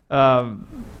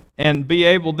 and be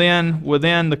able then,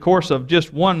 within the course of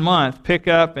just 1 month, pick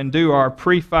up and do our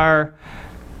pre-fire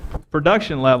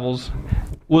production levels,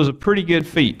 was a pretty good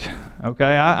feat.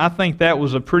 Okay, I think that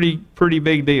was a pretty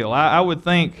big deal. I would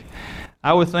think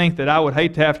that I would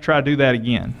hate to have to try to do that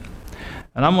again.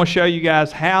 And I'm going to show you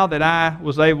guys how that I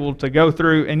was able to go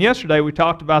through. And yesterday we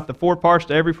talked about the 4 parts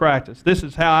to every practice. This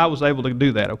is how I was able to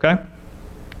do that, okay?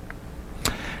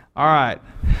 All right.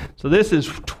 So this is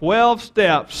 12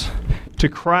 steps to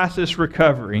crisis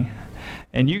recovery.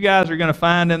 And you guys are going to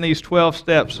find in these 12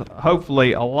 steps,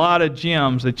 hopefully, a lot of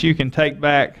gems that you can take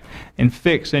back and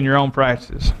fix in your own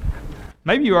practices.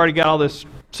 Maybe you already got all this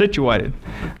situated,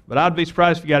 but I'd be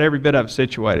surprised if you got every bit of it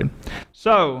situated.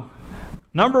 So,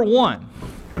 number 1,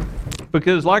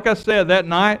 because like I said, that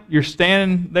night you're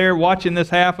standing there watching this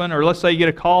happen, or let's say you get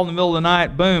a call in the middle of the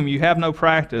night, boom, you have no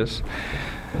practice.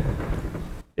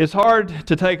 It's hard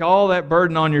to take all that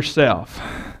burden on yourself.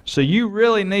 So you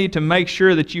really need to make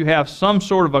sure that you have some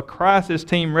sort of a crisis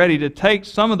team ready to take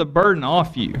some of the burden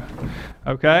off you.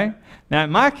 Okay? Now in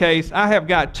my case, I have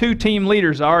got 2 team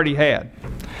leaders I already had.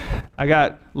 I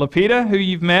got Lapita, who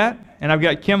you've met, and I've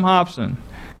got Kim Hobson,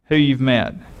 who you've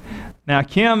met. Now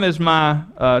Kim is my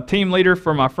team leader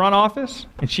for my front office,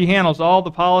 and she handles all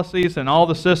the policies and all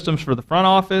the systems for the front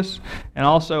office, and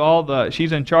also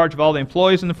she's in charge of all the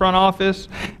employees in the front office.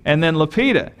 And then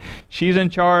Lapita, she's in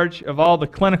charge of all the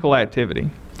clinical activity.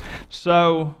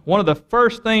 So one of the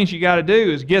first things you got to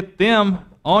do is get them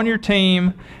on your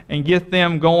team and get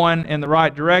them going in the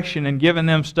right direction and giving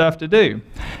them stuff to do.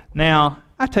 Now,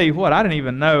 I tell you what, I didn't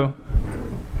even know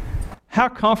how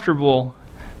comfortable.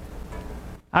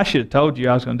 I should have told you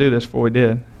I was going to do this before we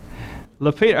did.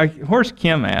 Lapita, where's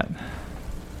Kim at?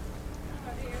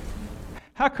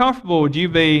 How comfortable would you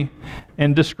be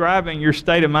in describing your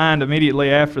state of mind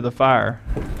immediately after the fire?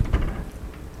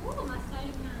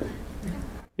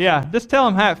 Yeah, just tell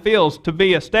them how it feels to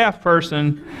be a staff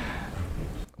person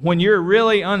when you're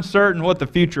really uncertain what the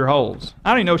future holds.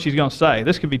 I don't even know what she's going to say.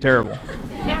 This could be terrible.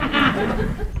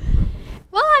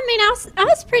 Well, I mean, I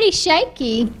was pretty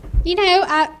shaky. You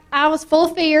know, I was full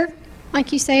of fear,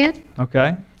 like you said.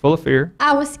 Okay, full of fear.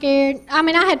 I was scared. I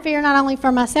mean, I had fear not only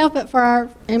for myself, but for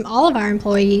all of our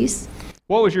employees.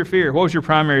 What was your fear? What was your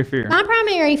primary fear? My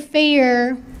primary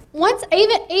fear, once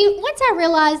I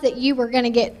realized that you were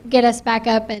going to get us back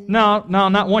up and... No,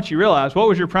 not once you realized. What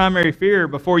was your primary fear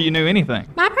before you knew anything?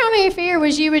 My primary fear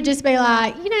was you would just be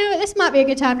like, you know, this might be a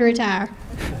good time to retire.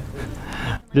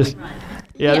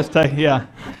 Yeah.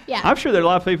 Yeah. I'm sure there are a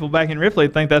lot of people back in Ripley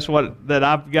that think that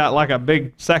I've got like a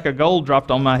big sack of gold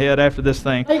dropped on my head after this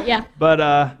thing. Yeah.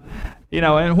 But, you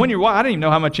know, and when I didn't even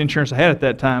know how much insurance I had at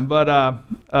that time. But,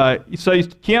 so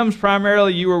Kim's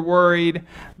primarily you were worried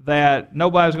that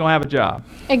nobody was going to have a job.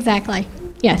 Exactly.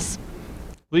 Yes.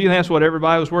 Well, you think that's what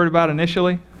everybody was worried about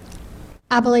initially?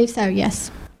 I believe so, yes.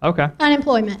 Okay.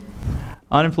 Unemployment.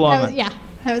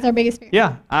 That was our biggest fear.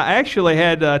 Yeah, I actually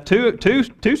had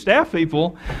two staff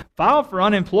people file for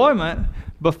unemployment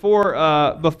before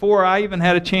I even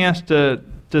had a chance to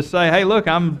say, hey, look,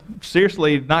 I'm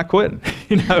seriously not quitting.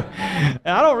 You know, and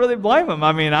I don't really blame them.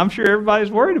 I mean, I'm sure everybody's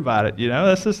worried about it. You know,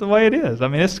 that's just the way it is. I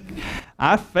mean,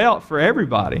 I felt for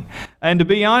everybody. And to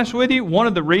be honest with you, one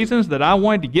of the reasons that I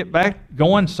wanted to get back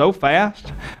going so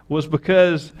fast was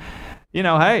because, you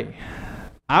know, hey,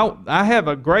 I have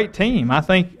a great team. I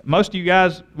think most of you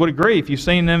guys would agree if you've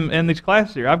seen them in these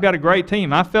classes here. I've got a great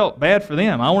team. I felt bad for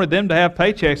them. I wanted them to have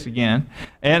paychecks again.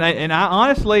 And I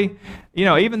honestly, you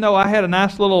know, even though I had a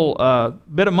nice little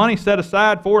bit of money set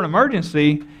aside for an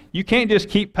emergency, you can't just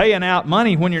keep paying out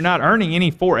money when you're not earning any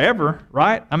forever,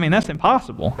 right? I mean, that's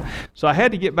impossible. So I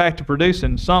had to get back to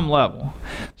producing some level.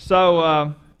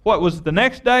 So what was the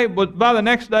next day? By the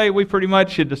next day, we pretty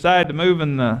much had decided to move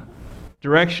in the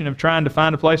direction of trying to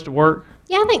find a place to work?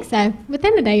 Yeah, I think so.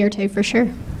 Within a day or two, for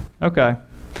sure. Okay.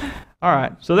 All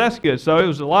right. So that's good. So it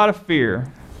was a lot of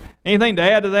fear. Anything to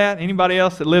add to that? Anybody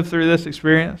else that lived through this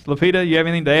experience? Lapita, you have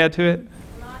anything to add to it?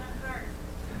 A lot of hurt.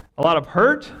 A lot of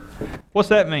hurt? What's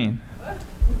that mean?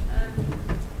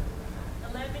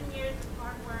 11 years of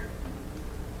hard work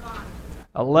gone.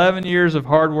 11 years of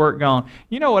hard work gone.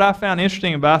 You know what I found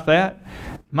interesting about that?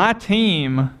 My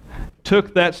team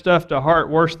took that stuff to heart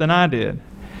worse than I did.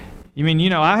 You mean, you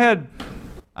know, I had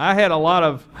a lot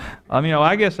of, you know,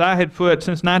 I guess I had put,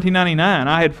 since 1999,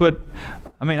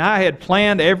 I had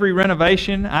planned every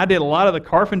renovation. I did a lot of the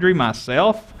carpentry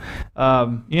myself.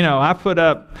 You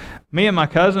know, me and my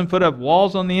cousin put up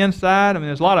walls on the inside. I mean,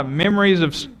 there's a lot of memories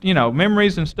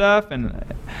and stuff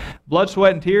and blood,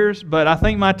 sweat, and tears. But I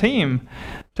think my team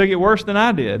took it worse than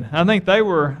I did. I think they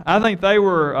were.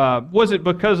 Was it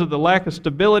because of the lack of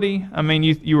stability? I mean,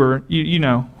 you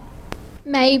know.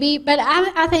 Maybe, but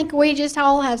I think we just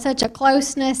all have such a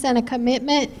closeness and a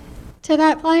commitment to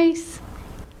that place.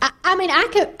 I mean, I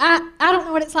don't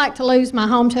know what it's like to lose my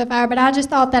home to a fire, but I just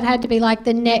thought that had to be like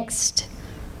the next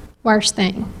worst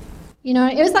thing. You know,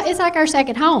 it's like our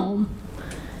second home.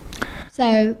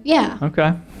 So yeah.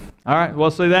 Okay. All right.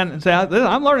 Well,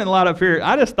 I'm learning a lot up here.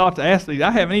 I just thought to ask these.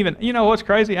 I haven't even, you know what's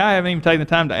crazy? I haven't even taken the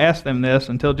time to ask them this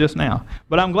until just now.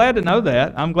 But I'm glad to know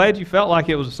that. I'm glad you felt like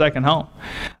it was a second home.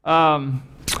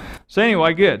 So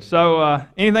anyway, good. So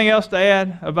anything else to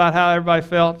add about how everybody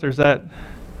felt? Or is that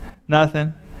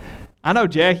nothing? I know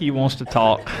Jackie wants to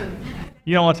talk.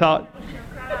 You don't want to talk?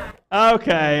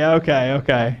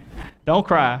 Okay. Don't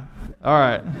cry. All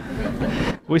right.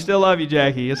 We still love you,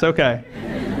 Jackie. It's okay.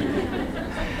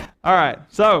 All right,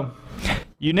 so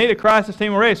you need a crisis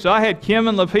team already. So I had Kim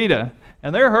and Lapita,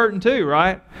 and they're hurting too,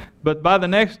 right? But by the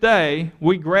next day,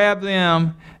 we grabbed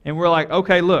them, and we're like,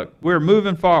 okay, look, we're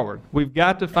moving forward. We've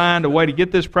got to find a way to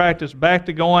get this practice back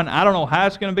to going. I don't know how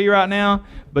it's going to be right now,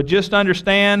 but just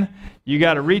understand, you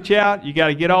got to reach out. You got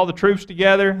to get all the troops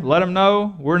together, let them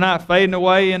know we're not fading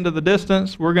away into the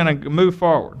distance. We're going to move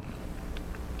forward.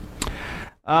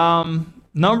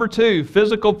 Number 2,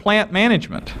 physical plant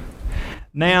management.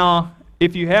 Now,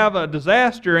 if you have a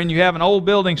disaster and you have an old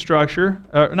building structure,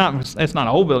 it's not an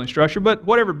old building structure, but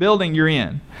whatever building you're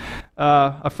in.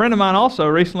 A friend of mine also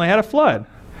recently had a flood.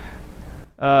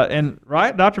 And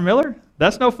right, Dr. Miller,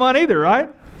 That's no fun either, right?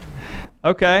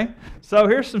 Okay, so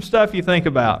here's some stuff you think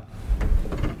about.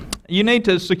 You need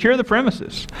to secure the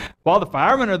premises. While the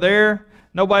firemen are there,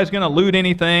 nobody's going to loot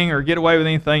anything or get away with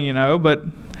anything, you know, but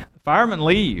the firemen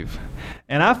leave.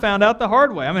 And I found out the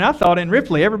hard way. I mean, I thought in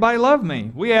Ripley everybody loved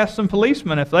me. We asked some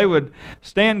policemen if they would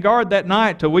stand guard that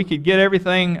night till we could get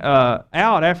everything out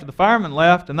after the firemen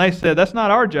left, and they said, that's not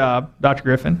our job, Dr.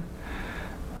 Griffin.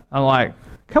 I'm like,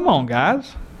 come on,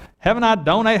 guys. Haven't I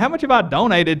donated? How much have I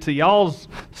donated to y'all's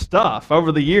stuff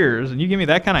over the years? And you give me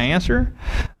that kind of answer?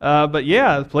 But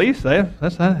yeah, the police,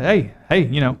 hey,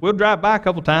 you know, we'll drive by a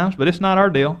couple times, but it's not our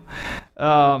deal.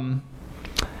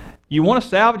 You want to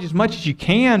salvage as much as you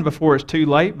can before it's too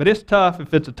late, but it's tough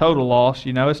if it's a total loss.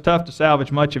 You know, it's tough to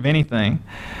salvage much of anything.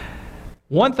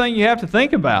 One thing you have to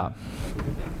think about,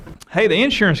 hey, the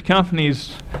insurance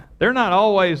companies, they're not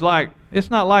always like, it's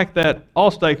not like that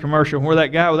Allstate commercial where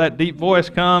that guy with that deep voice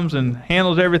comes and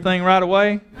handles everything right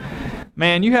away.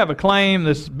 Man, you have a claim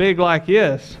that's big like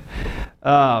this.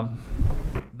 They're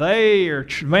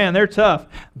tough.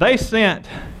 They sent,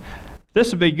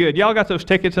 this would be good. Y'all got those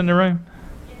tickets in the room?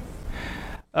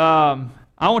 I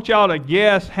want y'all to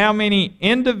guess how many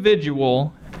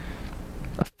individual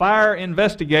fire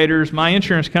investigators my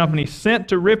insurance company sent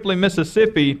to Ripley,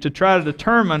 Mississippi to try to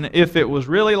determine if it was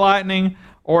really lightning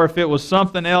or if it was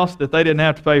something else that they didn't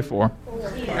have to pay for.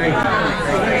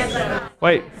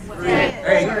 Wait.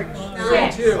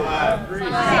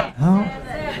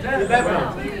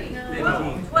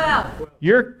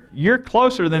 You're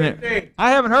closer than it.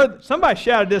 I haven't heard. Somebody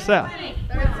shouted this out.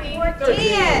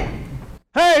 10.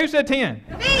 Hey, who said 10?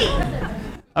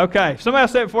 Okay,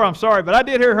 somebody said it before, I'm sorry, but I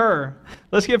did hear her.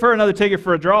 Let's give her another ticket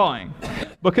for a drawing.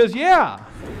 Because, yeah,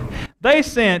 they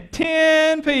sent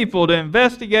 10 people to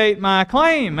investigate my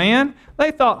claim, man.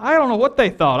 They thought, I don't know what they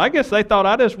thought. I guess they thought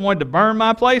I just wanted to burn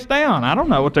my place down. I don't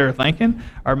know what they were thinking.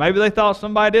 Or maybe they thought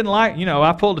somebody didn't like, you know,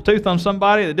 I pulled a tooth on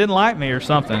somebody that didn't like me or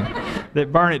something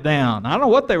that burned it down. I don't know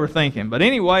what they were thinking. But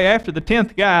anyway, after the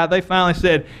 10th guy, they finally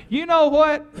said, you know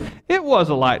what? It was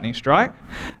a lightning strike.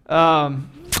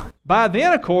 By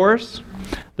then, of course,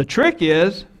 the trick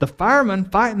is the firemen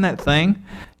fighting that thing.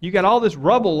 You got all this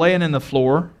rubble laying in the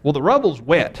floor. Well, the rubble's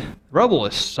wet. The rubble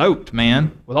is soaked,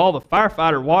 man, with all the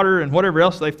firefighter water and whatever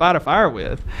else they fight a fire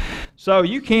with. So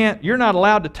you're not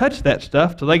allowed to touch that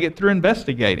stuff till they get through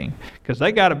investigating, because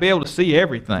they got to be able to see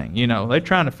everything. You know, they're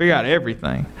trying to figure out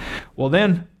everything. Well,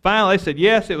 then finally they said,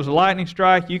 yes, it was a lightning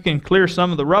strike. You can clear some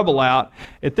of the rubble out.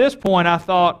 At this point, I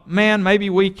thought, man,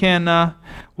 maybe we can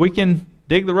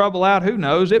dig the rubble out. Who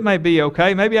knows? It may be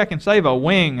okay. Maybe I can save a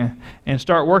wing and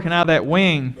start working out that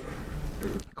wing.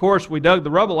 Of course, we dug the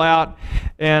rubble out,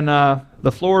 and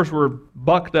the floors were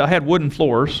bucked up. I had wooden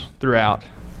floors throughout.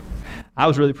 I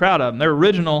was really proud of them. They're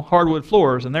original hardwood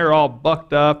floors, and they're all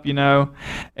bucked up, you know.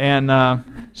 And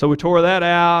so we tore that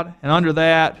out, and under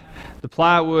that, the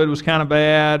plywood was kind of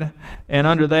bad, and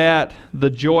under that, the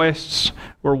joists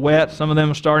were wet. Some of them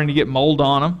were starting to get mold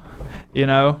on them. You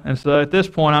know, and so at this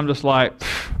point I'm just like,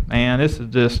 man, we're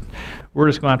just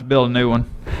going to have to build a new one.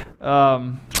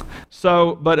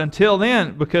 But until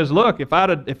then, because look, if I'd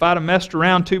have messed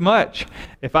around too much,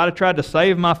 if I'd have tried to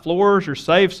save my floors or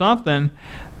save something,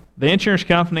 the insurance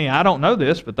company, I don't know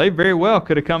this, but they very well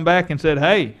could have come back and said,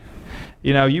 hey,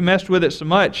 you know, you messed with it so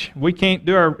much, we can't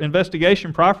do our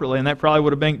investigation properly, and that probably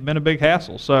would have been a big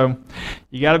hassle. So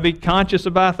you got to be conscious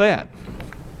about that.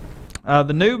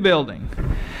 The new building.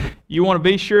 You want to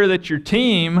be sure that your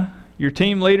team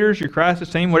leaders, your crisis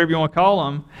team, whatever you want to call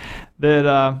them,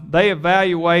 that they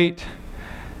evaluate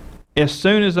as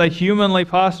soon as they humanly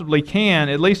possibly can,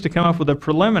 at least to come up with a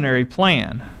preliminary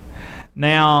plan.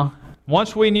 Now,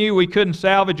 once we knew we couldn't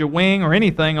salvage a wing or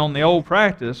anything on the old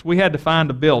practice, we had to find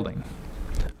a building.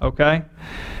 Okay?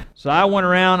 So I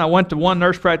went to one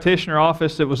nurse practitioner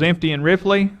office that was empty in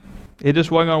Ripley. It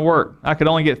just wasn't going to work. I could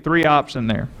only get 3 ops in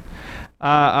there.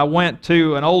 I went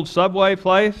to an old Subway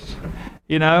place,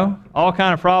 you know, all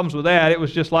kind of problems with that. It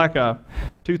was just like a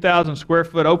 2,000 square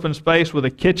foot open space with a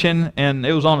kitchen, and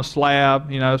it was on a slab,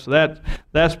 you know, so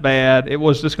that's bad. It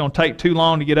was just going to take too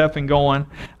long to get up and going.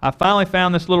 I finally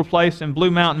found this little place in Blue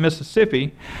Mountain,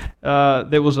 Mississippi,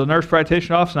 that was a nurse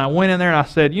practitioner office, and I went in there and I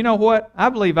said, you know what, I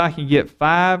believe I can get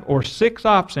 5 or 6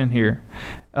 ops in here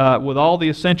with all the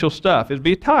essential stuff. It'd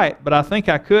be tight, but I think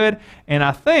I could, and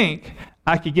I think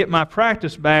I could get my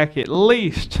practice back at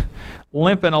least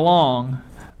limping along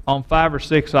on 5 or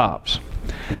 6 ops.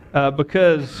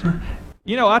 Because,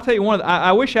 you know, I'll tell you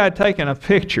I wish I had taken a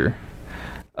picture.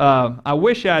 I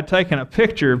wish I had taken a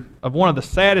picture of one of the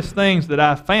saddest things that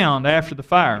I found after the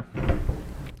fire.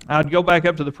 I'd go back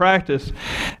up to the practice,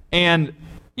 and,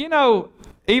 you know,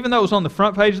 even though it was on the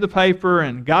front page of the paper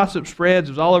and gossip spreads,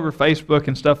 it was all over Facebook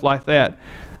and stuff like that,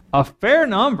 a fair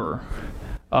number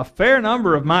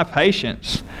of my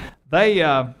patients, they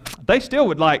still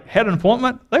would had an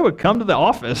appointment. They would come to the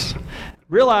office,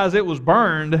 realize it was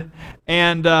burned,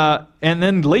 and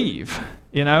then leave.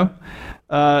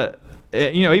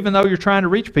 Even though you're trying to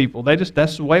reach people,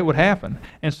 that's the way it would happen.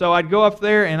 And so I'd go up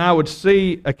there, and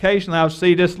occasionally I would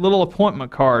see just little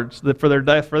appointment cards that for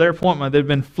their appointment they'd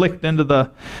been flicked into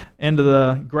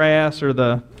the grass or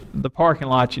the parking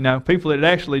lot. People that had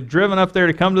actually driven up there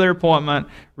to come to their appointment,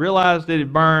 realized it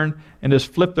had burned, and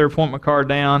just flipped their appointment card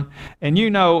down. And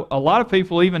a lot of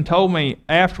people even told me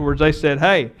afterwards, they said,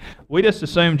 "Hey, we just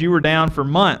assumed you were down for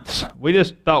months. We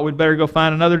just thought we'd better go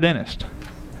find another dentist."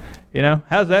 How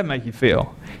does that make you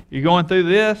feel? You're going through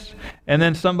this, and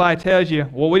then somebody tells you,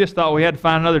 "Well, we just thought we had to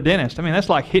find another dentist." I mean, that's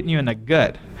like hitting you in the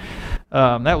gut.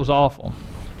 That was awful.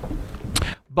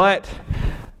 But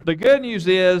the good news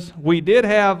is we did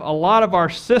have a lot of our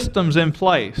systems in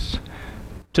place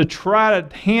to try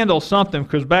to handle something,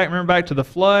 because remember back to the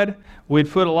flood, we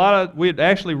had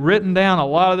actually written down a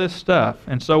lot of this stuff,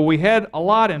 and so we had a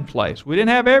lot in place. We didn't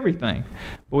have everything,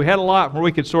 but we had a lot where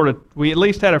we at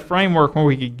least had a framework where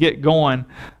we could get going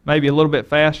maybe a little bit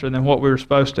faster than what we were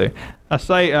supposed to. I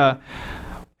say,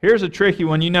 here's a tricky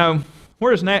one.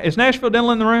 Is Nashville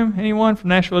Dental in the room? Anyone from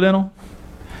Nashville Dental?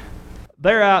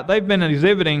 They're out. They've been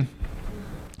exhibiting.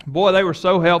 Boy, they were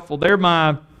so helpful. They're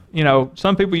my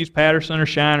some people use Patterson or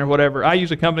Shine or whatever. I use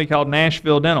a company called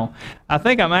Nashville Dental. I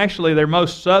think I'm actually their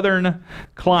most southern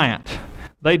client.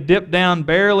 They dip down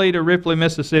barely to Ripley,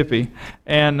 Mississippi,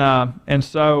 and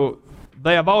so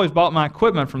I've always bought my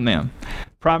equipment from them,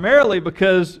 primarily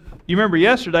because you remember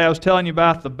yesterday I was telling you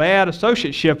about the bad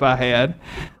associateship I had.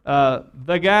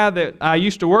 The guy that I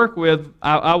used to work with,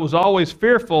 I was always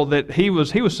fearful that he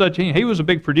was a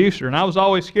big producer, and I was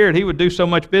always scared he would do so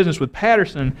much business with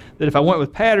Patterson that if I went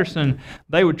with Patterson,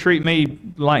 they would treat me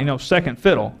like second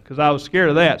fiddle, because I was scared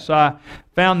of that. So I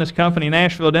found this company,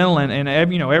 Nashville Dental, and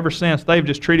ever since they've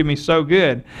just treated me so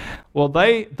good. Well,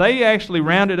 they actually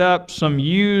rounded up some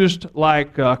used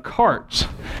carts,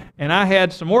 and I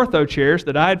had some ortho chairs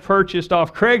that I had purchased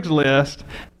off Craigslist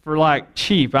for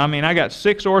cheap. I mean, I got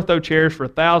 6 ortho chairs for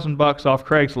 $1,000 off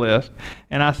Craigslist,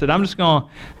 and I said I'm just going to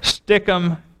stick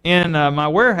them in my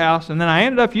warehouse, and then I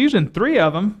ended up using 3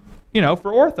 of them,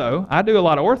 for ortho. I do a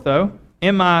lot of ortho.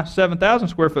 In my 7,000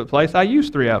 square foot place, I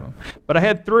used 3 of them, but I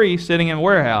had 3 sitting in a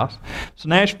warehouse. So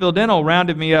Nashville Dental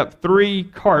rounded me up 3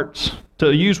 carts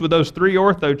to use with those 3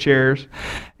 ortho chairs,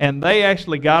 and they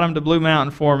actually got them to Blue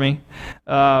Mountain for me.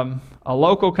 A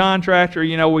local contractor,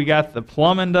 we got the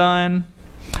plumbing done.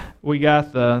 We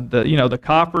got the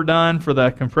copper done for the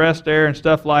compressed air and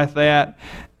stuff like that.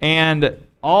 And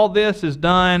all this is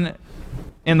done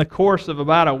in the course of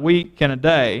about a week and a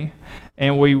day.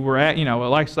 And we were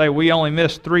like I say, we only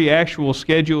missed 3 actual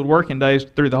scheduled working days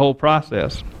through the whole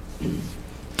process.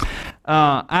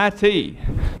 IT.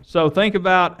 So think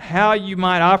about how you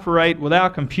might operate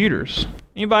without computers.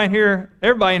 Everybody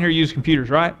in here uses computers,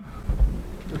 right?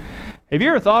 Have you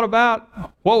ever thought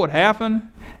about what would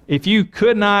happen if you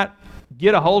could not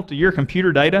get a hold of your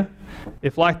computer data?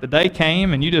 If the day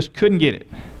came and you just couldn't get it?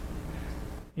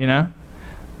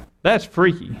 That's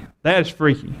freaky. That is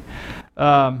freaky.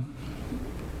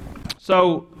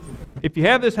 So if you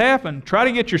have this happen, try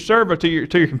to get your server to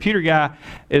your computer guy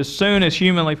as soon as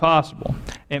humanly possible.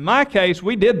 In my case,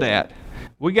 we did that.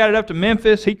 We got it up to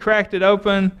Memphis. He cracked it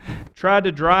open, tried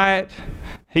to dry it.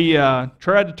 He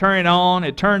tried to turn it on.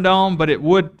 It turned on, but it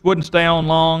wouldn't stay on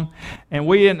long, and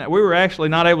we were actually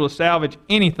not able to salvage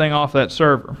anything off that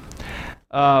server.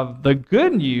 The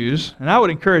good news, and I would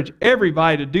encourage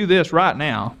everybody to do this right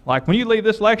now. When you leave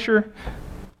this lecture,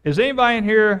 does everybody in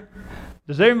here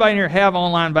have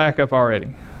online backup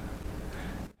already?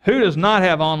 Who does not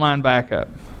have online backup?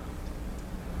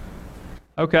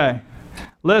 Okay,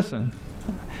 listen.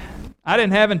 I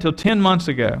didn't have it until 10 months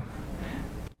ago.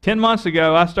 10 months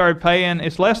ago, I started paying,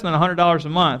 it's less than $100 a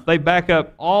month. They back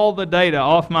up all the data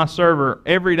off my server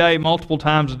every day, multiple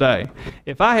times a day.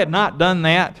 If I had not done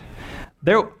that,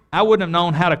 I wouldn't have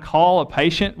known how to call a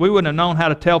patient. We wouldn't have known how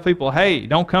to tell people, hey,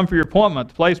 don't come for your appointment.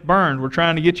 The place burned. We're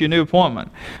trying to get you a new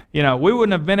appointment. We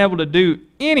wouldn't have been able to do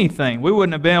anything. We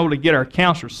wouldn't have been able to get our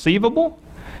accounts receivable.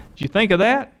 Did you think of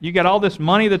that? You got all this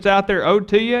money that's out there owed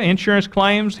to you, insurance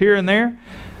claims here and there.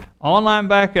 Online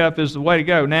backup is the way to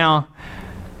go. Now,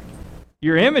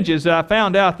 your images, I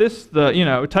found out it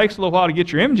takes a little while to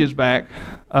get your images back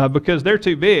because they're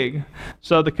too big.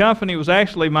 So the company was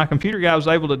my computer guy was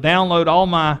able to download all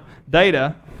my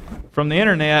data from the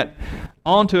internet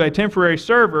onto a temporary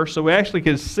server so we actually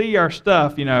could see our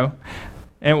stuff, you know.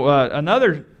 And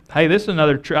this is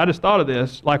another, I just thought of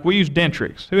this, like we use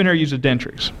Dentrix. Who in here uses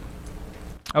Dentrix?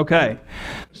 Okay,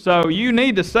 so you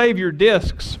need to save your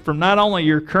disks from not only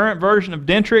your current version of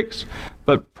Dentrix,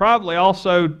 but probably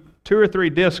also 2 or 3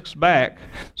 disks back.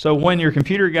 So when your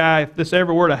computer guy, if this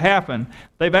ever were to happen,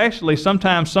 they've actually,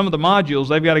 sometimes some of the modules,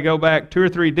 they've got to go back 2 or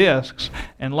 3 disks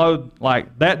and load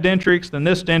like that Dentrix, then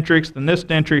this Dentrix, then this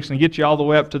Dentrix, and get you all the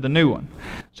way up to the new one.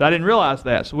 So I didn't realize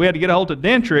that. So we had to get a hold of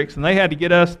Dentrix, and they had to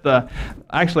get us the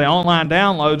actually online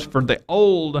downloads for the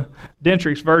old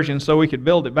Dentrix version so we could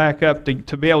build it back up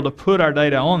to be able to put our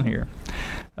data on here.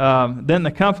 Then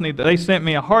the company, they sent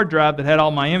me a hard drive that had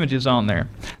all my images on there.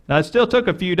 Now, it still took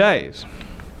a few days.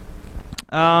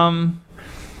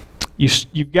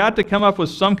 You've got to come up with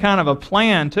some kind of a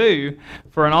plan, too,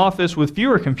 for an office with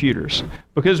fewer computers.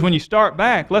 Because when you start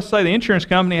back, let's say the insurance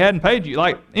company hadn't paid you.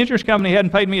 Like, the insurance company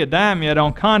hadn't paid me a dime yet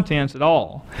on contents at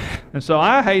all. And so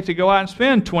I hate to go out and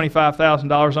spend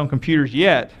 $25,000 on computers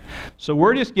yet. So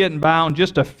we're just getting by on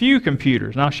just a few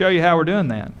computers. And I'll show you how we're doing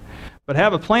that. But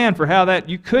have a plan for how that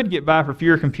you could get by for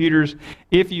fewer computers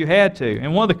if you had to.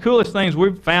 And one of the coolest things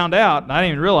we've found out, and I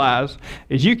didn't even realize,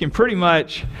 is you can pretty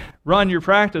much run your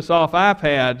practice off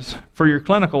iPads for your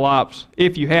clinical ops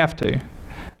if you have to.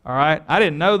 All right? I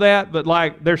didn't know that, but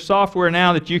like there's software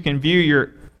now that you can view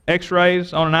your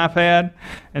x-rays on an iPad,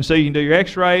 and so you can do your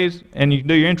x-rays and you can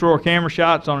do your intraoral camera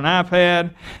shots on an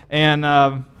iPad,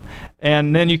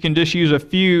 and then you can just use a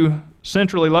few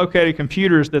centrally located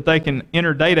computers that they can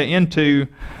enter data into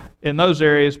in those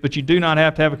areas, but you do not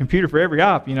have to have a computer for every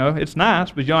op. You know, it's nice,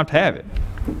 but you don't have to have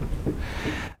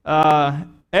it.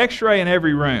 X-ray in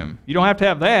every room. You don't have to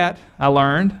have that, I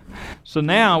learned. So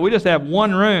now we just have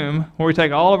one room where we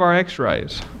take all of our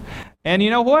x-rays. And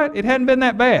you know what? It hadn't been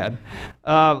that bad.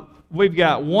 We've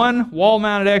got one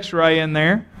wall-mounted x-ray in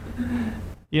there,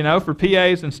 you know, for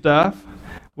PAs and stuff.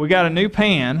 We got a new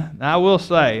pan. Now, I will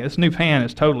say, this new pan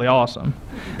is totally awesome.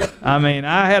 I mean,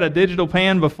 I had a digital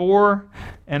pan before,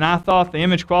 and I thought the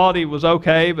image quality was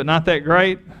okay, but not that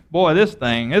great. Boy, this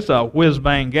thing, it's a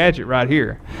whiz-bang gadget right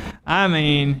here. I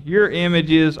mean, your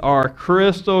images are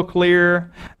crystal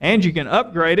clear, and you can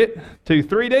upgrade it to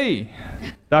 3D.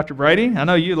 Dr. Brady, I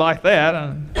know you like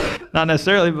that. Not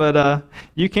necessarily, but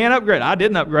you can upgrade. I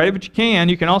didn't upgrade it, but you can.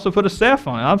 You can also put a Ceph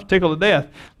on it. I was tickled to death.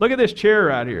 Look at this chair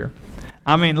right here.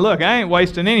 I mean, look, I ain't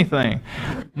wasting anything.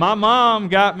 My mom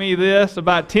got me this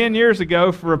about 10 years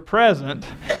ago for a present.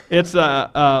 It's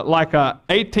like a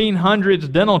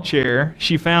 1800s dental chair.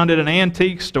 She found it at an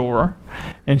antique store,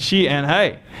 and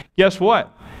hey, guess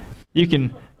what? You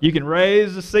can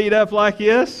raise the seat up like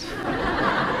this,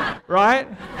 right?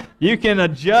 You can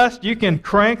adjust. You can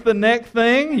crank the neck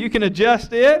thing. You can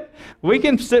adjust it. We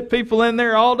can sit people in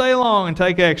there all day long and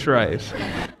take X-rays.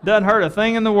 Doesn't hurt a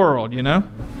thing in the world, you know.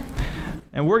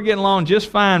 And we're getting along just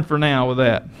fine for now with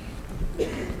that.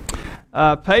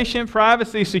 Patient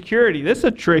privacy security. This is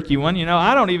a tricky one. You know,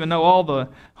 I don't even know all the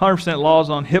 100% laws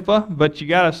on HIPAA, but you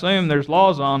got to assume there's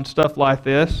laws on stuff like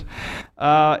this.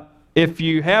 If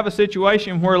you have a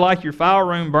situation where like your file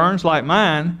room burns like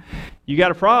mine, you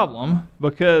got a problem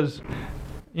because,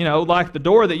 you know, like the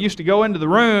door that used to go into the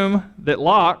room that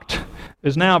locked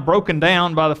is now broken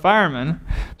down by the firemen.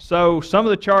 So some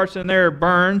of the charts in there are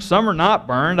burned, some are not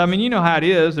burned. I mean, you know how it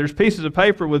is. There's pieces of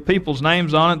paper with people's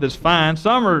names on it that's fine.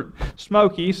 Some are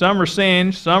smoky, some are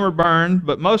singed, some are burned,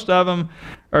 but most of them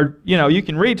are, you know, you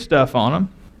can read stuff on them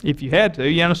if you had to.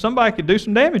 You know, somebody could do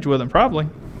some damage with them probably.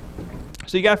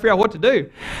 So you got to figure out what to do.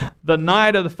 The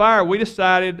night of the fire, we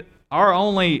decided our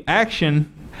only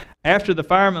action after the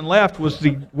firemen left was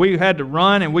we had to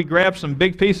run and we grabbed some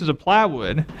big pieces of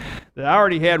plywood that I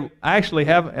already had. I actually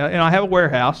have, you know, I have a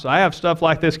warehouse, so I have stuff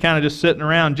like this kind of just sitting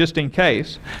around just in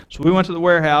case. So we went to the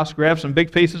warehouse, grabbed some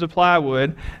big pieces of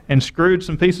plywood, and screwed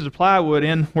some pieces of plywood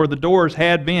in where the doors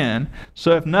had been.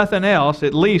 So if nothing else,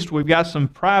 at least we've got some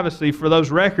privacy for those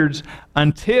records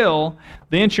until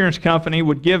the insurance company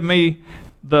would give me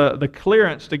the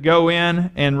clearance to go in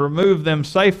and remove them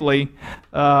safely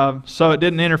so it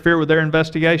didn't interfere with their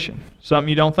investigation. Something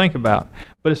you don't think about.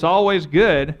 But it's always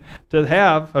good to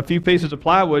have a few pieces of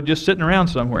plywood just sitting around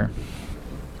somewhere.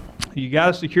 You got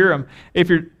to secure them.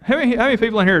 How many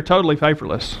people in here are totally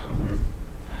paperless?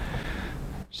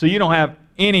 So you don't have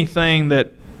anything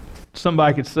that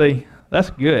somebody could see. That's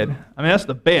good. I mean, that's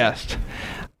the best.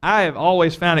 I have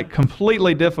always found it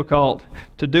completely difficult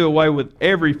to do away with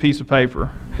every piece of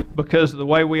paper because of the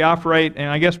way we operate,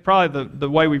 and I guess probably the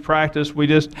way we practice.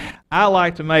 I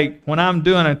like to make, when I'm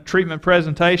doing a treatment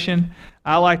presentation,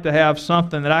 I like to have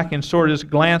something that I can sort of just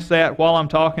glance at while I'm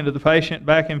talking to the patient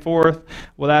back and forth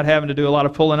without having to do a lot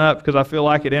of pulling up because I feel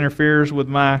like it interferes with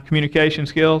my communication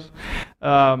skills.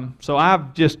 So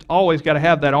I've just always got to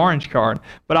have that orange card.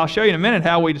 But I'll show you in a minute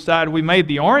how we decided we made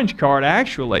the orange card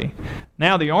actually.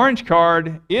 Now the orange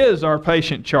card is our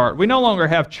patient chart. We no longer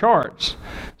have charts.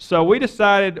 So we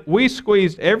decided we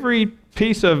squeezed every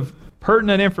piece of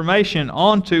pertinent information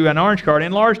onto an orange card,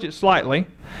 enlarged it slightly.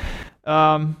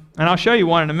 And I'll show you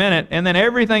one in a minute. And then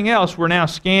everything else we're now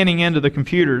scanning into the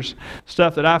computers,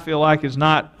 stuff that I feel like is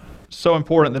not so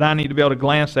important that I need to be able to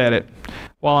glance at it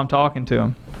while I'm talking to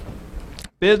them.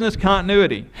 Business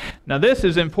continuity. Now this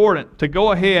is important to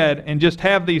go ahead and just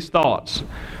have these thoughts.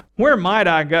 Where might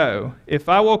I go if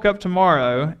I woke up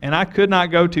tomorrow and I could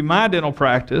not go to my dental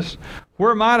practice?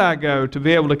 Where might I go to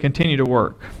be able to continue to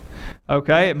work?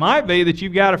 Okay, it might be that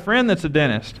you've got a friend that's a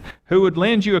dentist who would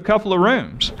lend you a couple of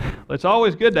rooms. It's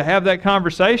always good to have that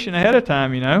conversation ahead of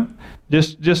time,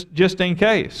 just in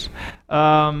case.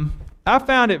 I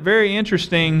found it very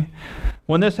interesting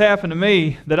when this happened to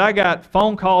me that I got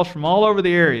phone calls from all over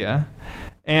the area,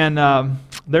 and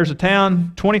there's a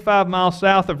town 25 miles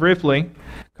south of Ripley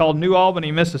called New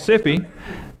Albany, Mississippi.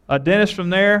 A dentist from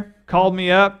there called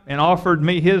me up and offered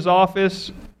me his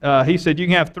office. He said, you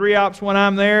can have 3 ops when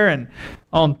I'm there, and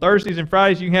on Thursdays and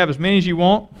Fridays you can have as many as you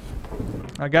want.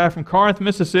 A guy from Corinth,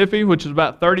 Mississippi, which is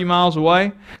about 30 miles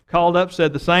away, called up,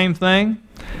 said the same thing.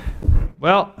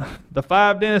 Well, the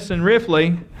 5 dentists in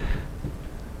Ripley,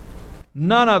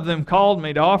 none of them called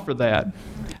me to offer that.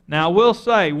 Now, I will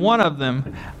say, one of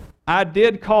them, I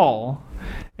did call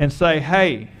and say,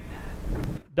 hey,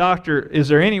 doctor, is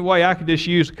there any way I could just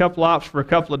use a couple ops for a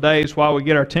couple of days while we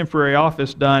get our temporary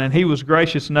office done? And he was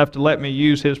gracious enough to let me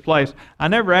use his place. I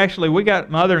never actually, we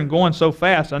got my other one going so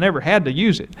fast, I never had to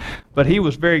use it. But he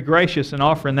was very gracious in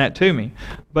offering that to me.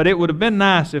 But it would have been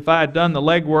nice if I had done the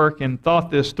legwork and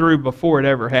thought this through before it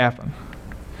ever happened.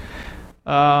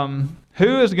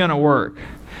 Who is going to work?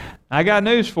 I got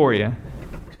news for you.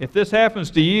 If this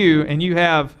happens to you and you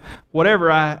have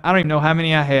whatever, I don't even know how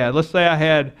many I had. Let's say I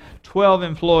had 12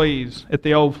 employees at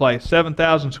the old place,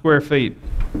 7,000 square feet.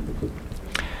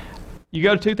 You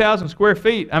go to 2,000 square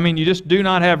feet, you just do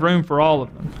not have room for all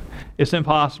of them. It's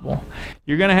impossible.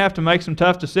 You're going to have to make some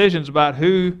tough decisions about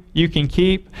who you can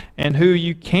keep and who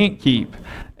you can't keep.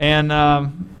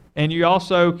 And you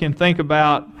also can think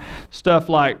about stuff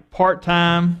like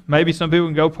part-time. Maybe some people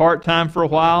can go part-time for a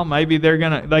while. Maybe they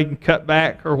can cut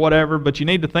back or whatever, but you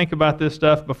need to think about this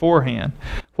stuff beforehand.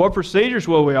 What procedures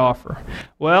will we offer?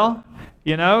 Well,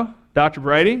 Dr.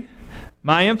 Brady,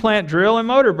 my implant drill and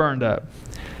motor burned up.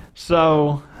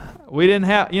 So we didn't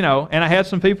have, and I had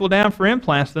some people down for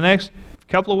implants the next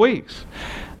couple of weeks.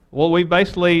 Well,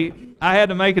 I had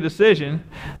to make a decision.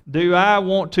 Do I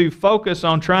want to focus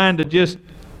on trying to just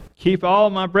keep all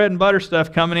my bread and butter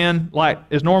stuff coming in like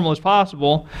as normal as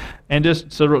possible, and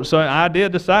just so I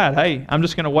did decide, hey, I'm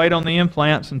just going to wait on the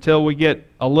implants until we get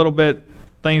a little bit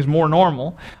things more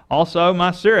normal. Also,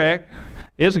 my CIREC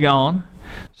is gone,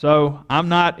 so I'm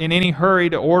not in any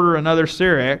hurry to order another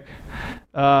CIREC.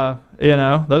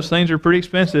 Those things are pretty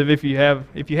expensive if you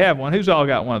have one. Who's all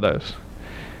got one of those?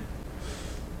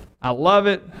 I love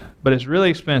it, but it's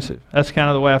really expensive. That's kind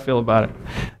of the way I feel about it,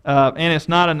 and it's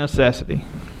not a necessity.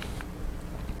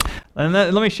 And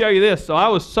let me show you this. So I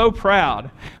was so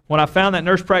proud when I found that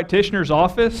nurse practitioner's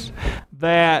office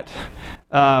that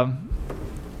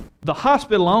the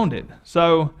hospital owned it.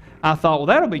 So I thought, well,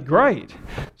 that'll be great.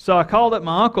 So I called up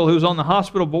my uncle who's on the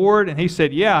hospital board, and he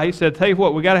said, yeah. He said, tell you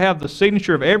what, we got to have the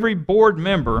signature of every board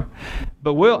member.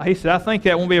 But he said, I think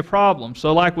that won't be a problem.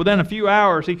 So like within a few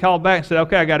hours, he called back and said,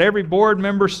 okay, I got every board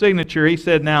member's signature. He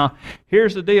said, now,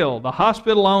 here's the deal. The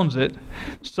hospital owns it,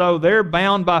 so they're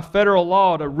bound by federal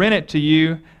law to rent it to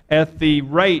you at the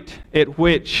rate at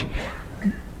which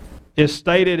is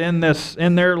stated in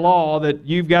their law that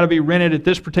you've got to be rented at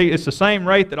this particular. It's the same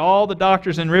rate that all the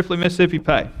doctors in Ripley, Mississippi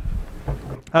pay.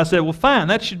 I said, well, fine,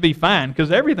 that should be fine because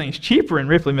everything's cheaper in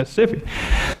Ripley, Mississippi.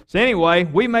 So anyway,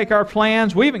 we make our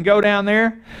plans. We even go down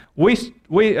there. We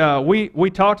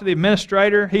talk to the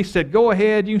administrator. He said, go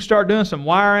ahead, you can start doing some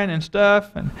wiring and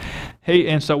stuff.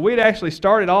 And so we'd actually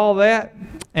started all that.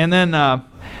 And then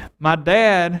my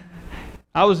dad,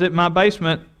 I was at my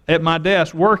basement at my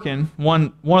desk working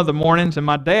one of the mornings, and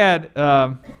my dad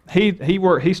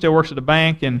he still works at the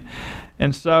bank, and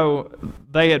And so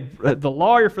the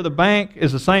lawyer for the bank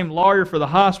is the same lawyer for the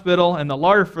hospital, and the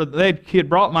lawyer he had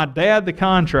brought my dad the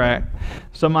contract.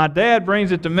 So my dad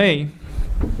brings it to me,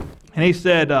 and he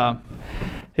said,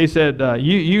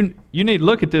 you need to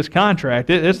look at this contract.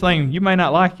 This thing, you may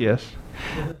not like this.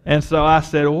 And so I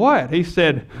said, what? He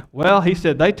said,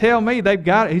 they tell me they've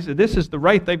got it. He said, this is the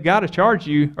rate they've got to charge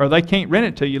you, or they can't rent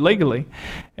it to you legally.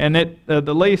 And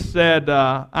the lease said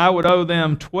I would owe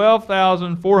them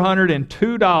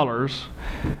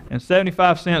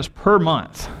 $12,402.75 per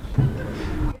month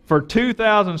for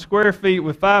 2,000 square feet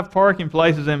with 5 parking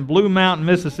places in Blue Mountain,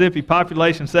 Mississippi,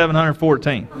 population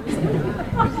 714.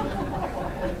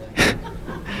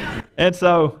 And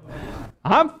so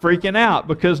I'm freaking out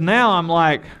because now I'm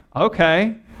like,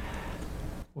 okay,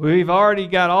 we've already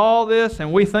got all this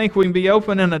and we think we can be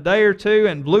open in a day or two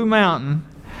in Blue Mountain,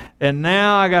 and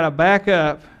now I got to back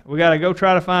up. We got to go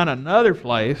try to find another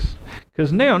place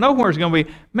because nowhere's going to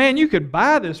be, man, you could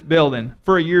buy this building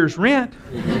for a year's rent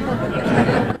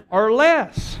or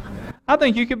less. I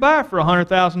think you could buy it for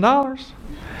 $100,000.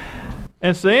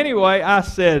 And so anyway, I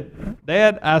said,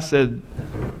 Dad,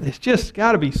 it's just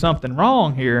got to be something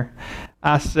wrong here.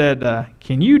 I said,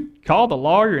 can you call the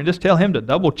lawyer and just tell him to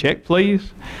double check,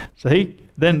 please? So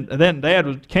then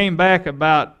Dad came back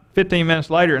about 15 minutes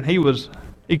later, and he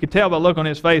could tell by the look on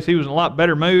his face, he was in a lot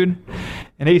better mood.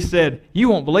 And he said, you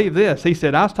won't believe this. He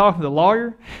said, I was talking to the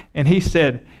lawyer, and he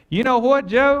said, you know what,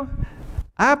 Joe?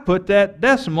 I put that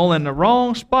decimal in the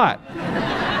wrong spot.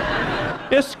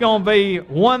 It's going to be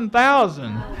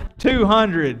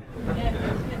 1,200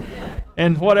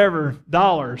 and whatever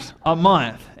dollars a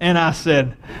month. And I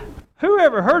said, who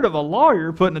ever heard of a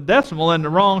lawyer putting a decimal in the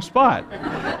wrong spot?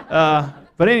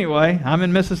 But anyway, I'm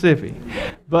in Mississippi.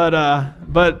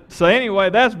 But so anyway,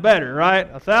 that's better,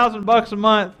 right? $1,000 a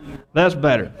month, that's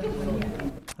better.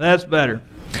 That's better.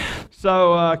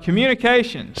 So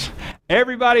communications.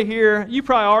 Everybody here, you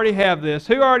probably already have this.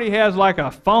 Who already has like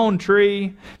a phone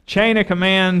tree, chain of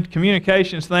command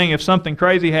communications thing if something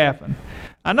crazy happened?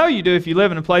 I know you do if you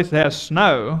live in a place that has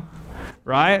snow,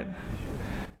 right?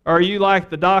 Or are you like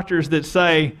the doctors that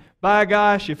say, by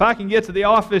gosh, if I can get to the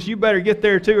office, you better get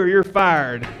there too or you're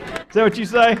fired. Is that what you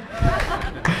say?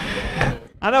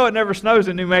 I know it never snows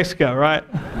in New Mexico, right?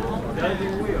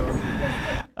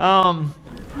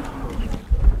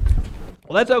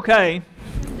 Well, that's okay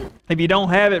if you don't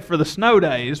have it for the snow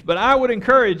days, but I would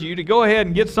encourage you to go ahead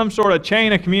and get some sort of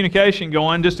chain of communication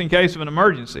going just in case of an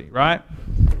emergency, right?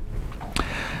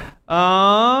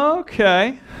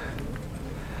 Okay.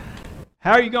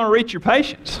 How are you going to reach your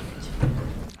patients?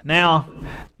 Now,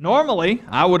 normally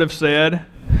I would have said,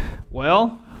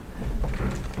 well,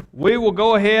 we will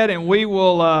go ahead and we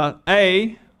will,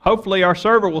 hopefully our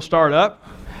server will start up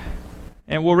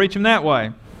and we'll reach them that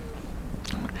way.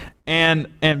 And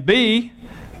B,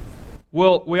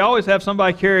 we always have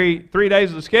somebody carry 3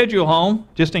 days of the schedule home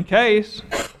just in case.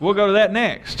 We'll go to that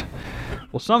next.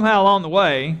 Well, somehow along the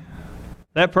way,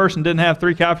 that person didn't have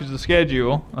 3 copies of the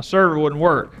schedule. A server wouldn't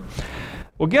work.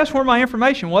 Well, guess where my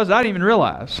information was? I didn't even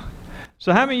realize.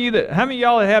 So how many of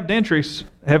y'all that have Dentrix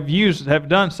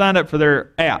have signed up for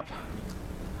their app?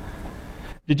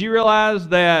 Did you realize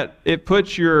that it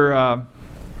puts your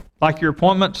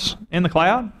appointments in the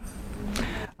cloud?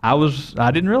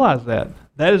 I didn't realize that.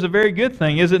 That is a very good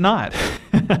thing, is it not?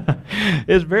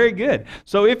 It's very good.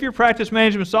 So if your practice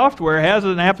management software has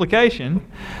an application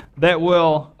that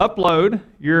will upload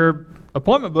your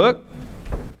appointment book,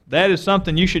 that is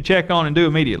something you should check on and do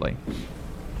immediately,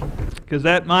 because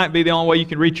that might be the only way you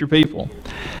can reach your people.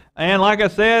 And like I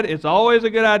said, it's always a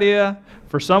good idea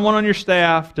for someone on your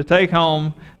staff to take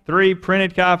home 3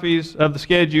 printed copies of the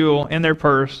schedule in their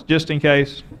purse just in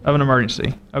case of an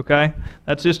emergency, okay?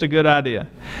 That's just a good idea.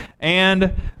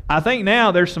 And I think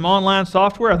now there's some online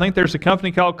software. I think there's a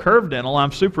company called Curve Dental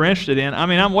I'm super interested in. I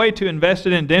mean, I'm way too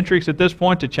invested in Dentrix at this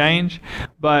point to change,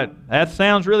 but that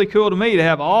sounds really cool to me to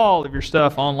have all of your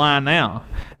stuff online now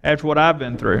after what I've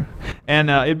been through. And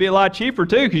it'd be a lot cheaper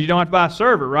too because you don't have to buy a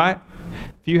server, right?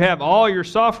 If you have all your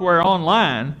software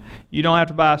online, you don't have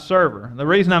to buy a server. The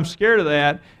reason I'm scared of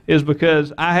that is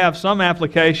because I have some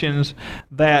applications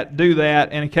that do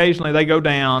that, and occasionally they go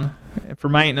down for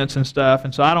maintenance and stuff,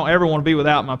 and so I don't ever want to be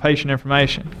without my patient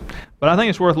information. But I think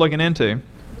it's worth looking into.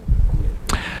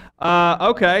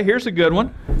 Okay, here's a good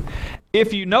one.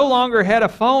 If you no longer had a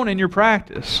phone in your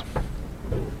practice,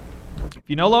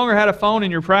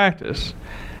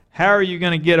 how are you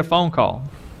going to get a phone call?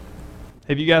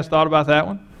 Have you guys thought about that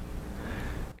one?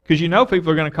 Because you know people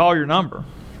are going to call your number.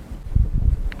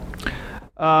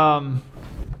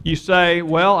 You say,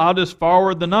 well, I'll just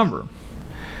forward the number.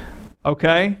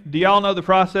 Okay? Do y'all know the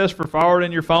process for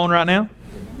forwarding your phone right now?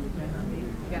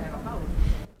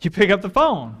 You pick up the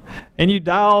phone and you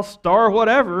dial star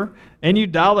whatever and you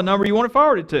dial the number you want it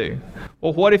forwarded to.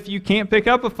 Well, what if you can't pick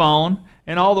up a phone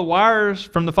and all the wires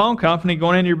from the phone company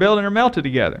going into your building are melted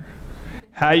together?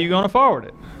 How are you going to forward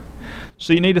it?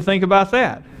 So you need to think about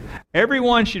that.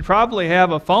 Everyone should probably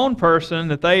have a phone person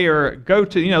that they are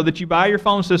go-to, that you buy your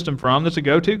phone system from, that's a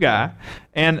go-to guy.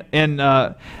 And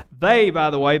they, by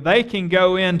the way, they can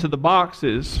go into the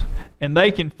boxes and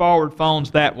they can forward phones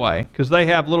that way because they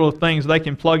have little things they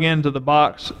can plug into the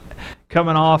box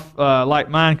coming off, like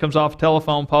mine comes off a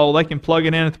telephone pole. They can plug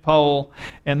it in at the pole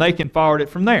and they can forward it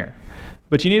from there.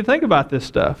 But you need to think about this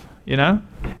stuff,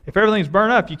 If everything's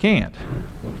burned up, you can't.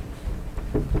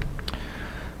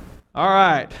 All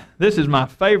right, this is my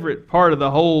favorite part of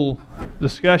the whole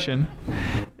discussion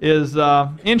is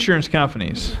insurance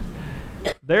companies.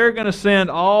 They're going to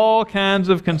send all kinds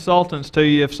of consultants to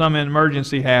you if some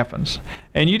emergency happens.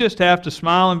 And you just have to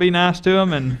smile and be nice to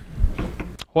them and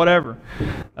whatever.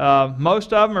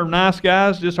 Most of them are nice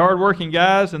guys, just hardworking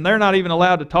guys, and they're not even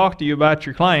allowed to talk to you about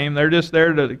your claim. They're just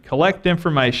there to collect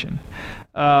information.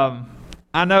 I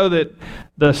know that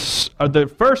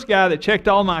the first guy that checked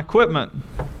all my equipment,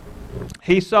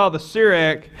 he saw the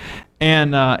CIREC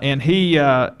and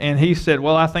he said,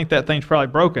 well, I think that thing's probably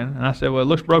broken. And I said, well, it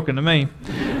looks broken to me.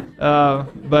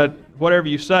 But whatever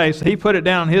you say. So he put it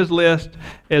down on his list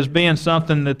as being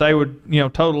something that they would,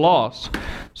 total loss.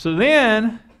 So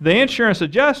then the insurance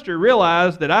adjuster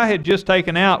realized that I had just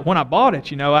taken out, when I bought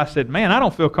it, I said, man, I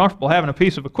don't feel comfortable having a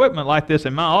piece of equipment like this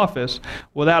in my office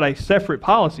without a separate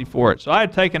policy for it. So I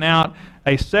had taken out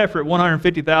a separate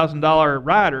 $150,000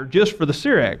 rider just for the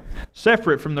CIREC,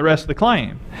 separate from the rest of the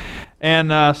claim.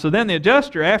 And so then the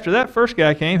adjuster, after that first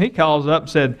guy came, he calls up and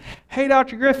said, hey,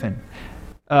 Dr. Griffin,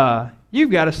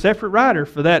 you've got a separate rider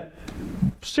for that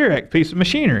CIREC piece of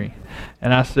machinery.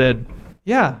 And I said,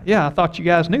 yeah, I thought you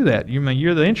guys knew that.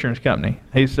 You're the insurance company.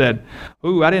 He said,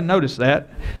 ooh, I didn't notice that.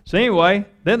 So anyway,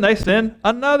 then they send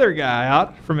another guy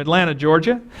out from Atlanta,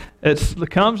 Georgia. It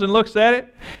comes and looks at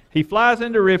it. He flies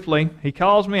into Ripley. He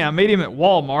calls me. I meet him at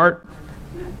Walmart.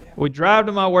 We drive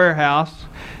to my warehouse.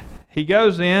 He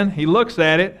goes in. He looks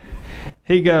at it.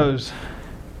 He goes,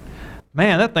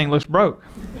 man, that thing looks broke.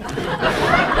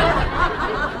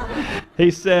 He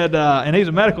said, and he's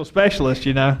a medical specialist,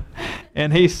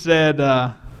 and he said,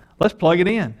 let's plug it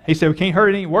in. He said, we can't hurt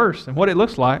it any worse than what it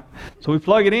looks like. So we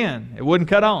plug it in. It wouldn't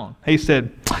cut on. He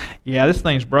said, yeah, this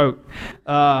thing's broke.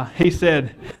 He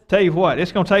said, tell you what,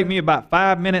 it's going to take me about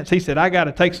 5 minutes. He said, I got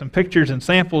to take some pictures and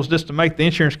samples just to make the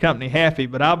insurance company happy,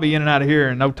 but I'll be in and out of here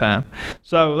in no time.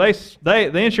 So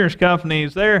the insurance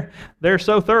companies, they're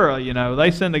so thorough,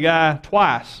 they send a guy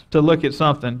twice to look at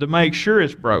something to make sure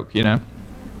it's broke,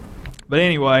 But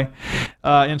anyway,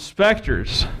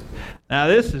 inspectors. Now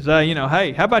this is,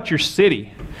 hey, how about your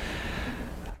city?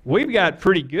 We've got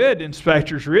pretty good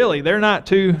inspectors, really. They're not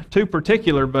too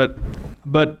particular, but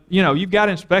you've got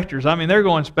inspectors. They're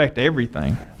going to inspect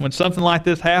everything. When something like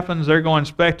this happens, they're going to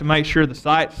inspect to make sure the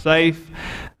site's safe.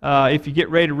 If you get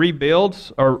ready to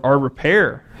rebuild or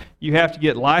repair, you have to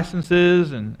get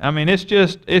licenses, and it's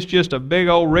just a big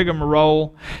old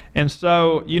rigmarole. And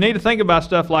so you need to think about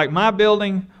stuff like my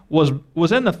building was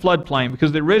in the floodplain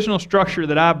because the original structure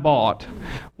that I bought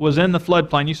was in the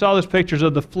floodplain. You saw those pictures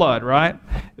of the flood, right?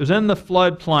 It was in the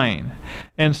floodplain.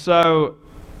 And so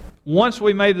once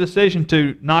we made the decision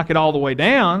to knock it all the way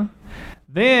down,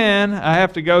 then I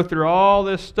have to go through all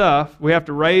this stuff. We have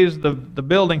to raise the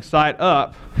building site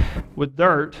up with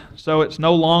dirt so it's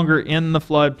no longer in the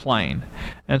floodplain.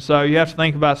 And so you have to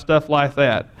think about stuff like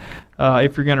that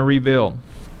if you're going to rebuild.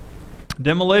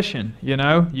 Demolition, you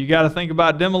got to think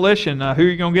about demolition. Who are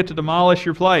you going to get to demolish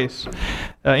your place?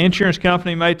 Insurance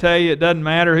company may tell you it doesn't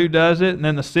matter who does it, and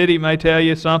then the city may tell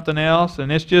you something else,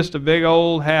 and it's just a big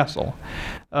old hassle.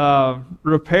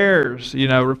 Repairs,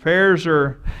 repairs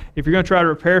are, if you're going to try to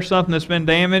repair something that's been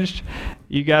damaged,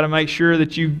 you got to make sure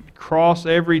that you cross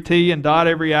every T and dot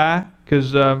every I,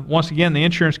 because once again, the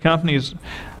insurance company is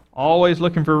always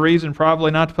looking for a reason probably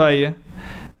not to pay you.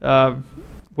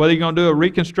 Whether you're going to do a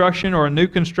reconstruction or a new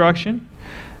construction,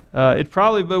 it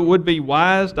probably would be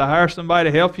wise to hire somebody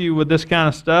to help you with this kind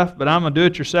of stuff, but I'm a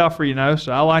do-it-yourselfer,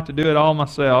 so I like to do it all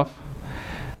myself.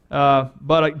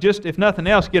 But just, if nothing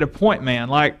else, get a point man.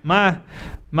 Like my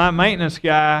maintenance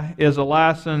guy is a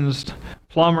licensed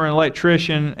plumber and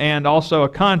electrician and also a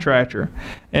contractor.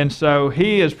 And so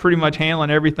he is pretty much handling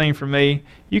everything for me.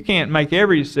 You can't make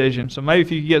every decision. So maybe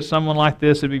if you could get someone like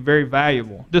this, it'd be very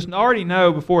valuable. Just already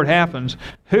know before it happens,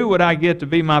 who would I get to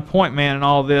be my point man in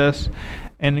all this?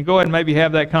 And go ahead and maybe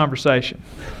have that conversation.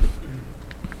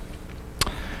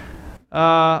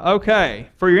 Okay,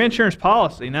 for your insurance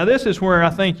policy. Now this is where I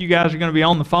think you guys are going to be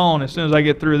on the phone as soon as I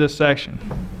get through this section.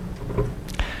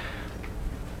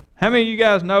 How many of you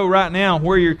guys know right now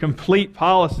where your complete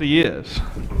policy is?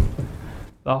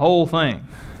 The whole thing.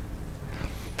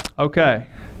 Okay.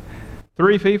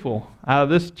 3 people out of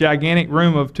this gigantic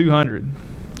room of 200.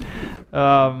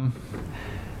 I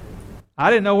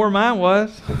didn't know where mine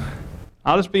was.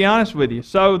 I'll just be honest with you.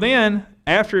 So then,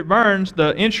 after it burns,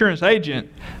 the insurance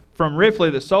agent from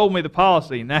Ripley that sold me the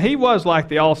policy, now he was like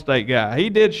the Allstate guy. He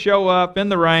did show up in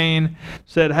the rain,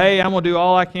 said, hey, I'm going to do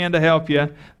all I can to help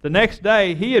you. The next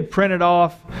day, he had printed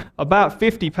off about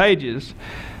 50 pages.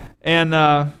 And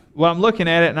well, I'm looking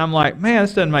at it and I'm like, man,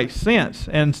 this doesn't make sense.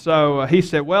 And so he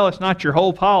said, well, it's not your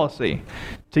whole policy.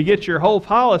 To get your whole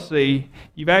policy,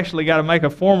 you've actually got to make a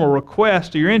formal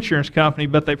request to your insurance company,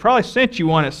 but they probably sent you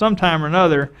one at some time or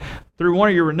another through one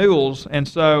of your renewals. And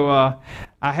so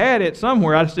I had it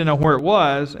somewhere, I just didn't know where it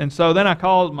was. And so then I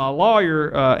called my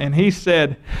lawyer and he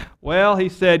said, well, he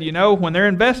said, you know, when they're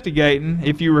investigating,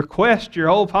 if you request your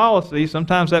whole policy,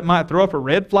 sometimes that might throw up a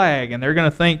red flag and they're going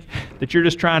to think that you're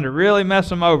just trying to really mess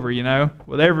them over, you know,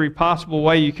 with every possible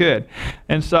way you could.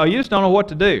 And so you just don't know what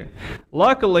to do.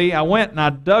 Luckily, I went and I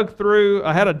dug through,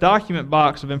 I had a document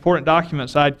box of important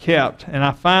documents I'd kept, and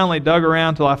I finally dug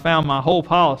around till I found my whole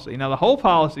policy. Now, the whole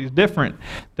policy is different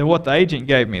than what the agent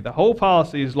gave me. The whole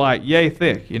policy is like yay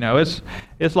thick, you know, it's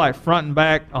like front and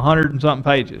back 100 and something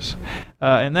pages.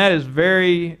 And that is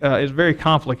very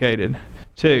complicated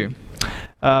too.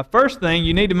 First thing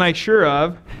you need to make sure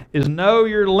of is know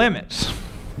your limits.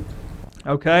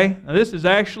 Okay, now this is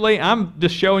actually, I'm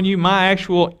just showing you my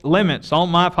actual limits on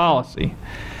my policy.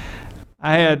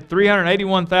 I had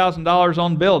 $381,000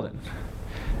 on building.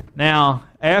 Now,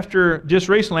 after just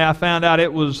recently I found out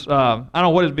it was, I don't know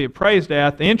what it'd be appraised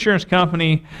at. The insurance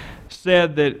company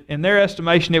said that in their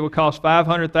estimation it would cost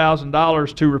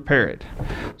 $500,000 to repair it.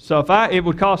 So it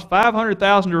would cost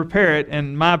 $500,000 to repair it,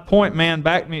 and my point man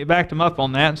backed him up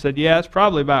on that and said, yeah, that's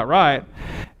probably about right.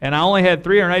 And I only had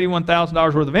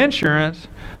 $381,000 worth of insurance.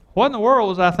 What in the world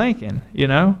was I thinking, you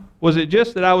know? Was it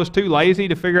just that I was too lazy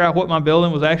to figure out what my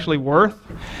building was actually worth?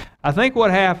 I think what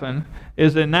happened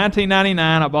is in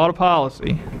 1999 I bought a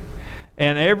policy,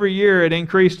 and every year it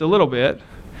increased a little bit.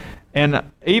 And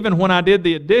even when I did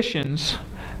the additions,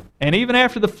 and even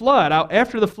after the flood,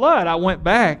 I went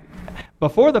back.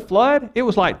 Before the flood, it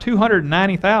was like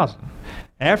 $290,000.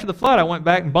 After the flood, I went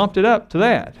back and bumped it up to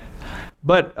that.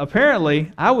 But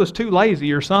apparently, I was too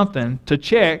lazy or something to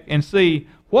check and see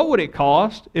what would it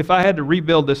cost if I had to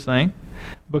rebuild this thing.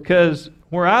 Because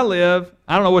where I live,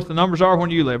 I don't know what the numbers are when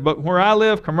you live, but where I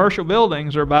live, commercial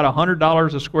buildings are about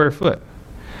 $100 a square foot.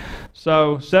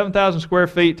 So 7,000 square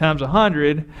feet times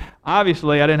 100,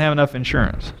 obviously I didn't have enough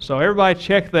insurance. So everybody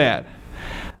check that.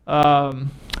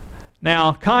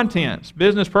 Now, contents,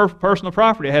 business, personal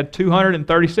property, I had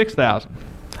 $236,000.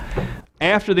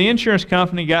 After the insurance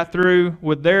company got through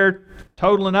with their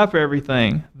totaling up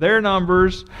everything, their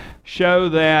numbers show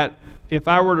that if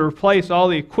I were to replace all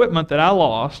the equipment that I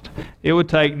lost, it would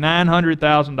take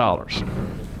 $900,000.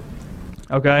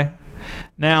 Okay?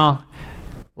 Now,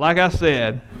 like I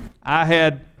said, I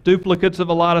had duplicates of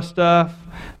a lot of stuff.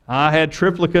 I had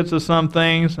triplicates of some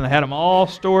things, and I had them all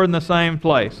stored in the same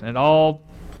place, and it all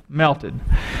melted.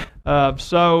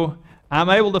 So I'm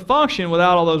able to function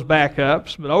without all those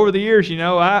backups. But over the years, you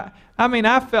know, I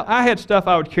felt I had stuff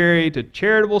I would carry to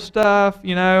charitable stuff,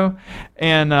 you know,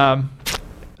 and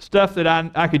stuff that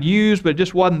I could use, but it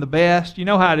just wasn't the best. You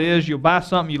know how it is. You'll buy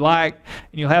something you like,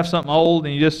 and you'll have something old,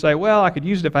 and you just say, well, I could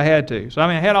use it if I had to. So,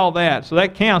 I had all that. So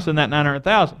that counts in that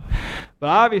 $900,000. But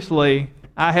obviously,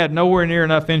 I had nowhere near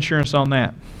enough insurance on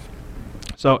that.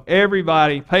 So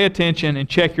everybody, pay attention and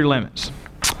check your limits.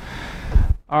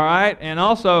 All right, and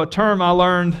also a term I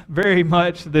learned very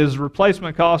much is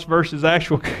replacement cost versus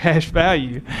actual cash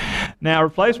value. Now,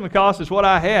 replacement cost is what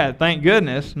I had, thank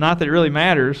goodness. Not that it really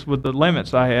matters with the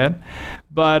limits I had.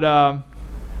 But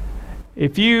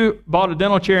if you bought a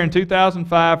dental chair in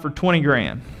 2005 for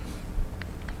 $20,000,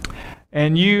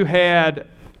 and you had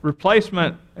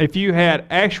replacement, if you had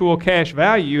actual cash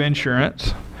value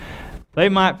insurance, they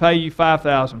might pay you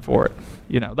 $5,000 for it.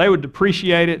 You know, they would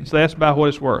depreciate it and say that's about what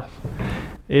it's worth.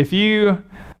 If you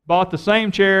bought the same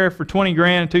chair for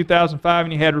 $20,000 in 2005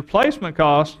 and you had replacement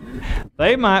costs,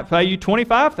 they might pay you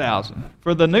 $25,000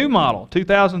 for the new model,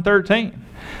 2013.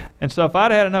 And so if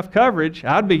I'd had enough coverage,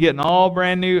 I'd be getting all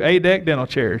brand new A-Deck dental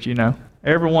chairs, you know,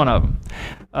 every one of them.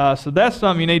 So that's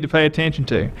something you need to pay attention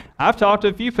to. I've talked to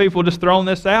a few people just throwing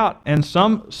this out, and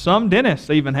some dentists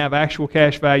even have actual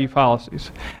cash value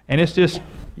policies. And it's just,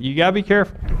 you got to be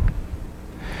careful.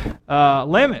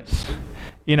 Limits.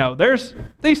 You know, there's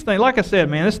these things, like I said,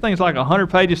 man, this thing's like 100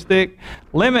 pages thick.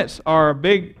 Limits are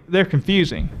they're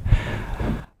confusing.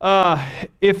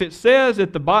 If it says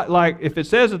at the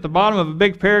bottom of a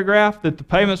big paragraph that the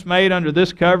payments made under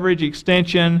this coverage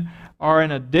extension are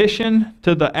in addition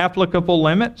to the applicable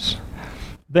limits,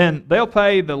 then they'll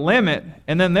pay the limit,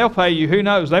 and then they'll pay you, who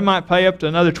knows, they might pay up to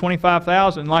another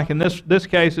 $25,000, like in this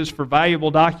case is for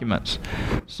valuable documents.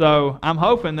 So I'm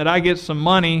hoping that I get some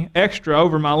money extra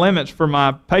over my limits for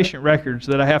my patient records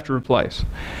that I have to replace,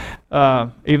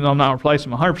 even though I'm not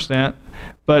replacing them 100%,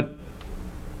 but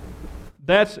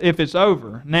that's if it's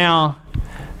over. Now,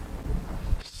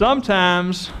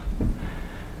 sometimes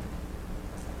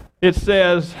it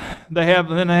says they have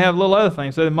little other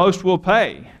things. So the most we'll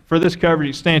pay for this coverage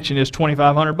extension is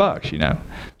 $2,500, you know.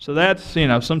 So that's, you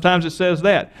know, sometimes it says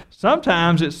that.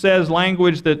 Sometimes it says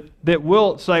language that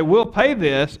will say we'll pay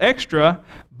this extra,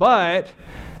 but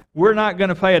we're not going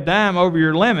to pay a dime over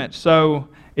your limit. So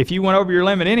if you went over your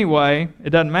limit anyway, it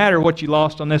doesn't matter what you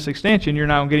lost on this extension, you're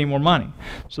not going to get any more money.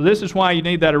 So this is why you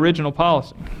need that original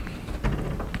policy.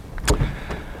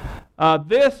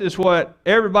 This is what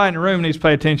everybody in the room needs to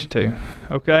pay attention to,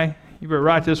 okay? You better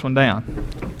write this one down.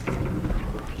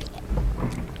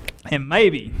 And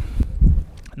maybe,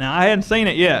 now I hadn't seen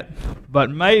it yet, but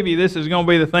maybe this is going to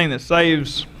be the thing that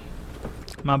saves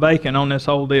my bacon on this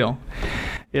whole deal,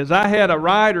 is I had a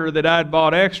rider that I'd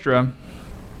bought extra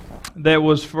that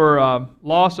was for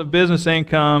loss of business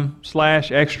income /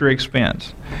 extra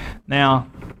expense. Now,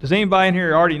 does anybody in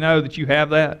here already know that you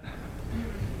have that?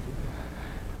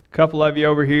 A couple of you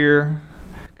over here,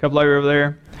 a couple of you over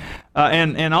there.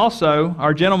 And also,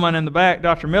 our gentleman in the back,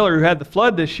 Dr. Miller, who had the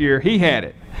flood this year, he had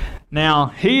it. Now,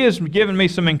 he has given me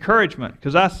some encouragement,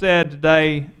 because I said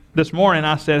this morning,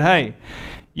 I said, hey,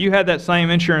 you had that same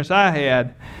insurance I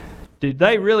had. Did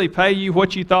they really pay you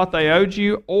what you thought they owed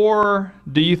you, or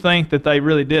do you think that they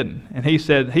really didn't? And he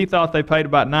said he thought they paid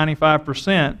about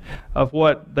 95% of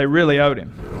what they really owed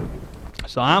him.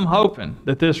 So I'm hoping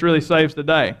that this really saves the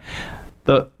day.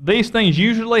 These things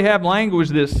usually have language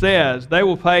that says they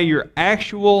will pay your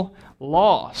actual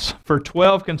loss for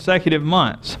 12 consecutive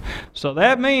months. So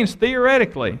that means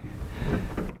theoretically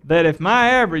that if my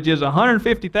average is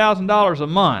 $150,000 a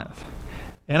month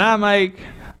and I make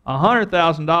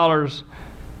 $100,000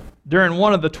 during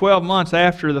one of the 12 months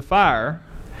after the fire,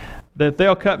 that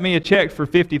they'll cut me a check for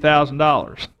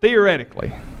 $50,000,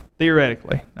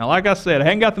 theoretically. Now, like I said, I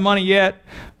haven't got the money yet,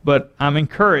 but I'm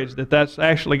encouraged that that's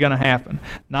actually going to happen.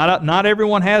 Not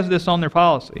everyone has this on their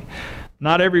policy.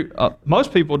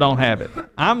 Most people don't have it.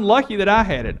 I'm lucky that I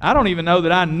had it. I don't even know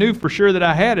that I knew for sure that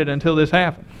I had it until this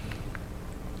happened.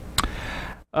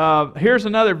 Here's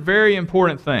another very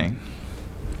important thing.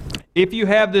 If you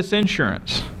have this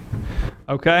insurance,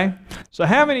 okay? So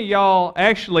how many of y'all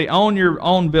actually own your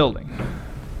own building?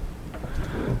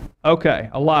 Okay,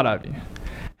 a lot of you.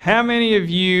 How many of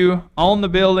you own the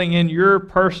building in your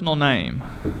personal name?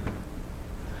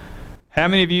 How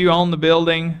many of you own the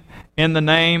building in the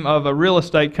name of a real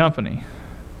estate company,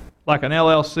 like an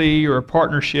LLC or a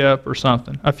partnership or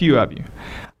something? A few of you,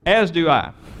 as do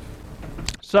I.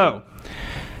 So,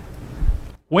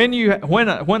 when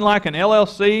like an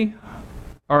LLC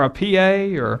or a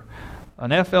PA or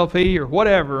an FLP or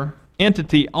whatever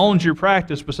entity owns your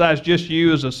practice besides just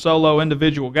you as a solo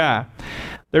individual guy,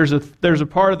 there's a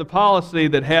part of the policy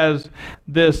that has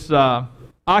this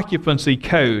occupancy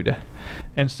code.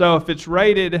 And so if it's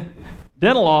rated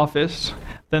dental office,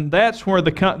 then that's where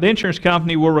the insurance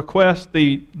company will request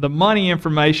the money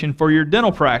information for your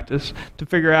dental practice to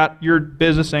figure out your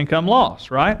business income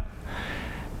loss, right?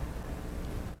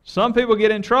 Some people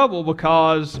get in trouble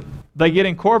because they get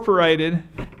incorporated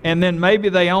and then maybe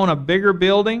they own a bigger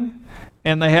building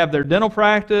and they have their dental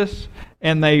practice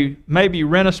and they maybe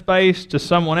rent a space to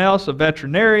someone else, a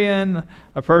veterinarian,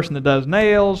 a person that does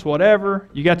nails, whatever.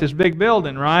 You got this big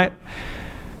building, right?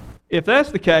 If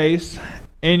that's the case,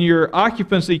 and your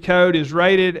occupancy code is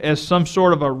rated as some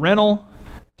sort of a rental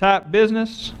type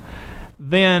business,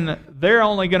 then they're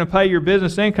only going to pay your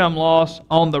business income loss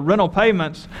on the rental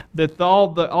payments that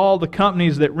all the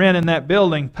companies that rent in that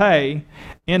building pay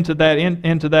into that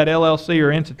LLC or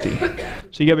entity.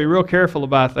 So you got to be real careful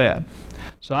about that.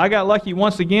 So I got lucky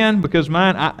once again because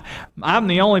I'm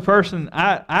the only person,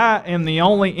 I am the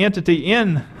only entity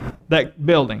in that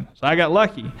building. So I got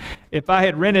lucky. If I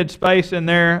had rented space in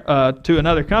there to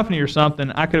another company or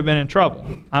something, I could have been in trouble.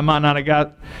 I might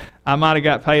have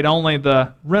got paid only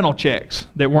the rental checks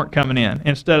that weren't coming in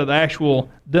instead of the actual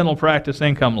dental practice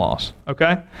income loss.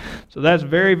 Okay? So that's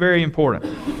very, very important.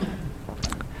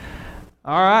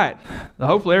 All right. So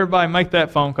hopefully everybody make that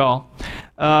phone call.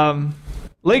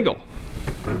 Legal.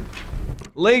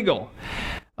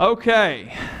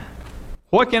 Okay.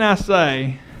 What can I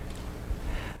say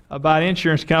about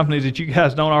insurance companies that you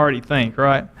guys don't already think,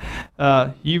 right?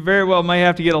 You very well may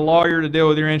have to get a lawyer to deal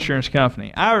with your insurance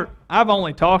company. I've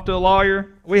only talked to a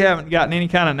lawyer. We haven't gotten any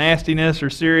kind of nastiness or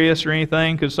serious or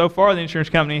anything, because so far the insurance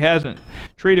company hasn't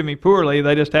treated me poorly.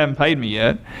 They just haven't paid me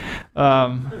yet.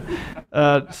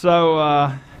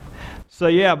 So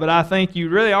yeah, but I think you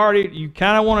really you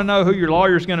kind of want to know who your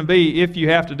lawyer is going to be if you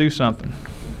have to do something.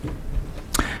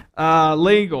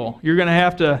 Legal. You're going to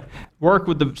have to work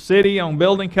with the city on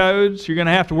building codes. You're going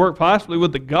to have to work possibly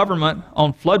with the government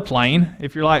on floodplain,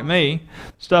 if you're like me,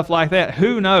 stuff like that.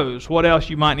 Who knows what else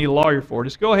you might need a lawyer for.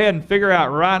 Just go ahead and figure out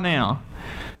right now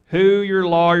who your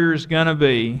lawyer is going to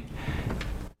be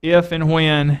if and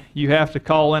when you have to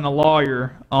call in a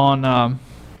lawyer on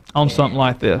something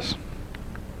like this.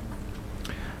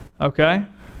 Okay?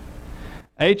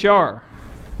 HR.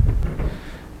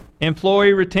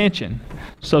 Employee retention.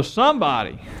 So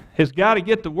somebody has got to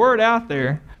get the word out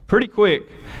there pretty quick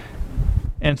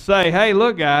and say, hey,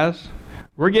 look, guys,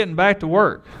 we're getting back to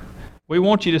work. We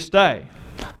want you to stay.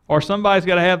 Or somebody's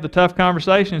got to have the tough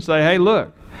conversation and say, hey,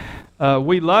 look,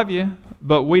 we love you,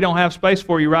 but we don't have space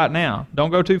for you right now. Don't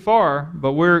go too far,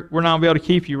 but we're not going to be able to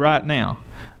keep you right now.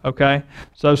 Okay?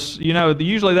 So,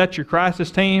 usually that's your crisis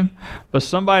team, but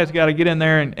somebody's got to get in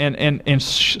there and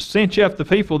cinch up the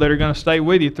people that are going to stay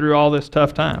with you through all this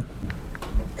tough time.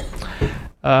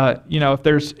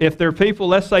 If there are people,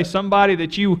 let's say somebody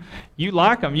that you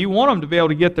like them, you want them to be able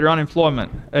to get their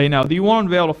unemployment. You want them to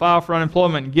be able to file for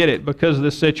unemployment and get it because of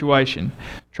this situation.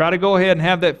 Try to go ahead and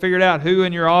have that figured out. Who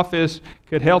in your office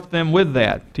could help them with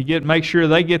that to make sure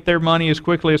they get their money as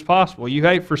quickly as possible. You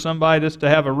hate for somebody just to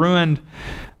have a ruined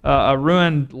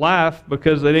life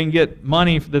because they didn't get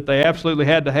money that they absolutely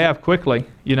had to have quickly.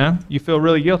 You feel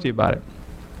really guilty about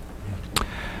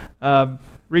it.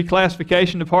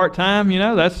 Reclassification to part-time,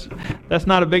 that's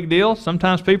not a big deal.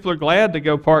 Sometimes people are glad to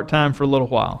go part-time for a little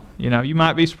while. You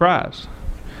might be surprised.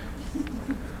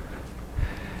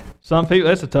 Some people,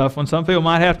 that's a tough one. Some people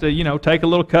might have to, take a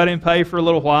little cut in pay for a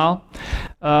little while.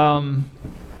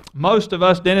 Most of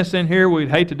us dentists in here, we'd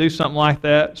hate to do something like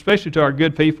that, especially to our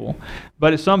good people.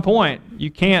 But at some point, you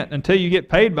can't, until you get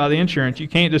paid by the insurance, you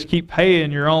can't just keep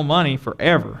paying your own money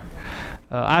forever.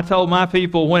 I told my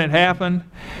people when it happened,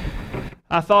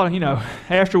 I thought,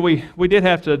 after we did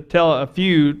have to tell a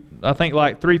few, I think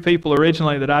like 3 people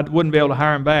originally that I wouldn't be able to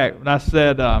hire them back. But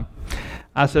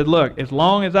I said, look, as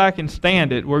long as I can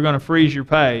stand it, we're going to freeze your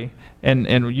pay,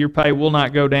 and your pay will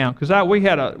not go down. Because we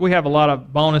have a lot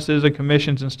of bonuses and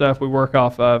commissions and stuff we work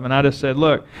off of. And I just said,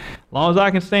 look, as long as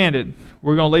I can stand it,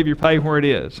 we're going to leave your pay where it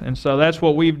is. And so that's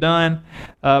what we've done.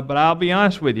 But I'll be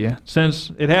honest with you,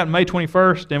 since it happened May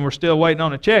 21st and we're still waiting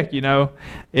on a check,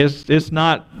 it's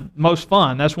not most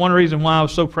fun. That's one reason why I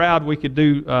was so proud we could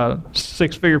do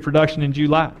 6-figure production in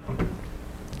July.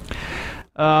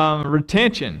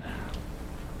 Retention.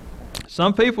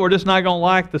 Some people are just not going to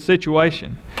like the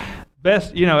situation.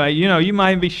 You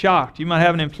might even be shocked. You might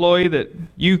have an employee that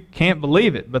you can't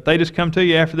believe it, but they just come to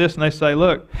you after this and they say,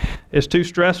 look, it's too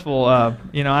stressful. I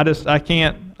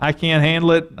can't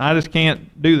handle it. I just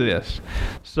can't do this.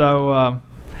 So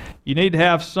you need to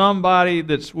have somebody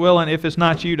that's willing, if it's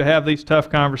not you, to have these tough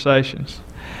conversations.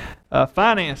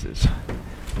 Finances.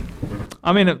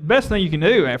 The best thing you can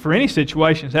do for any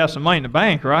situation is have some money in the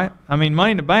bank, right?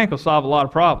 Money in the bank will solve a lot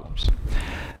of problems.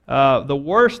 The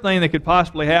worst thing that could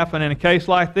possibly happen in a case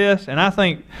like this, and I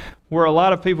think where a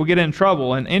lot of people get in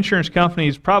trouble, and insurance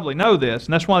companies probably know this,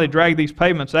 and that's why they drag these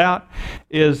payments out,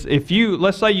 is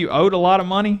let's say you owed a lot of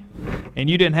money and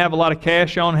you didn't have a lot of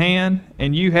cash on hand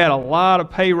and you had a lot of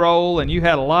payroll and you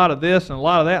had a lot of this and a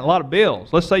lot of that, a lot of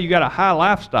bills. Let's say you got a high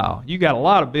lifestyle. You got a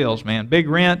lot of bills, man. Big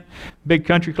rent, big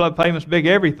country club payments, big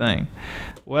everything.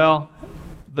 Well,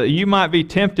 you might be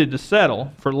tempted to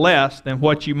settle for less than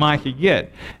what you might could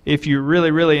get if you're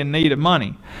really, really in need of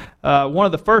money. One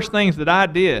of the first things that I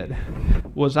did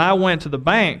was I went to the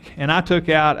bank and I took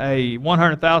out a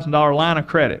 $100,000 line of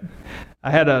credit. I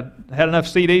had enough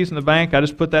CDs in the bank. I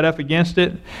just put that up against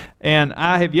it, and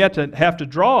I have yet to have to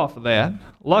draw off of that,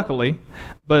 luckily.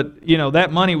 But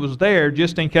that money was there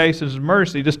just in case as an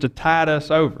emergency, just to tide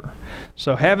us over.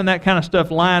 So having that kind of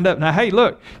stuff lined up. Now, hey,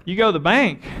 look, you go to the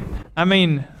bank.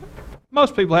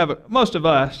 Most of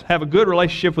us have a good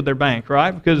relationship with their bank,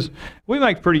 right? Because we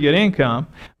make pretty good income.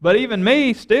 But even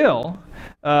me, still,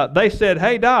 they said,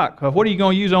 "Hey, Doc, what are you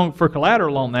going to use for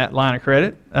collateral on that line of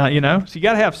credit?" So you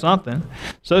got to have something.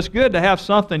 So it's good to have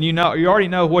something. You already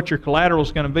know what your collateral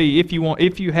is going to be if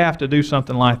you have to do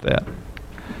something like that.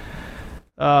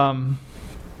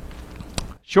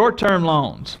 Short-term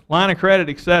loans, line of credit,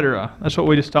 etc. That's what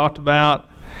we just talked about.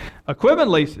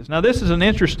 Equipment leases. Now this is an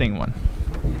interesting one.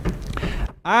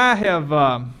 I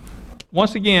have,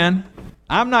 once again,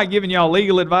 I'm not giving y'all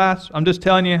legal advice. I'm just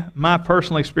telling you my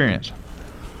personal experience.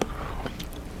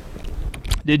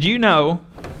 Did you know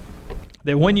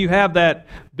that when you have that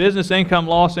business income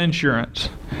loss insurance,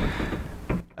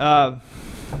 everybody's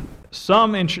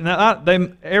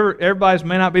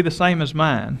may not be the same as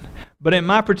mine, but in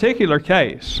my particular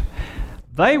case,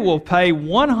 they will pay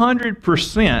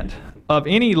 100% of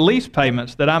any lease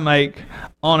payments that I make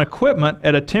on equipment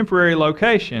at a temporary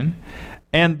location,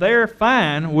 and they're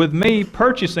fine with me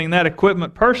purchasing that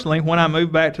equipment personally when I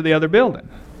move back to the other building.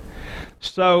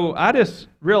 So I just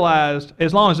realized,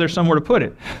 as long as there's somewhere to put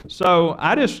it. So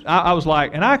I was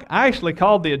like, and I actually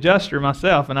called the adjuster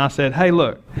myself, and I said, hey,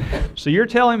 look, so you're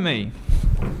telling me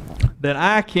that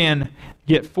I can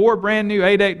get 4 brand new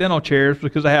 8/8 dental chairs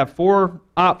because I have 4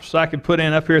 ops I can put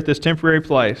in up here at this temporary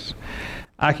place.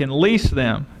 I can lease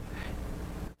them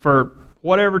for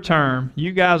whatever term.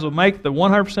 You guys will make the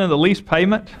 100% of the lease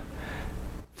payment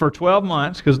for 12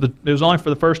 months, because it was only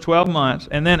for the first 12 months.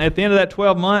 And then at the end of that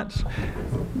 12 months,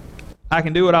 I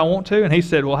can do what I want to. And he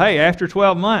said, well, hey, after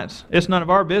 12 months, it's none of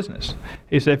our business.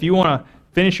 He said, if you want to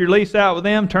finish your lease out with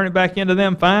them, turn it back into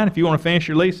them, fine. If you want to finish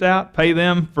your lease out, pay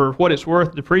them for what it's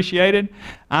worth depreciated.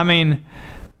 I mean,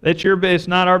 that's your business,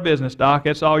 not our business, Doc.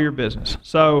 It's all your business.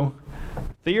 So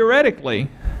theoretically,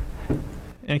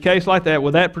 in a case like that,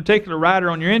 with that particular rider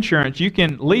on your insurance, you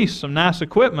can lease some nice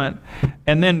equipment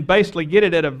and then basically get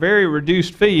it at a very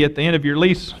reduced fee at the end of your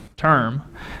lease term.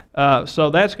 So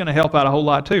that's going to help out a whole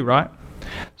lot too, right?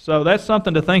 So that's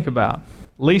something to think about.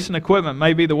 Leasing equipment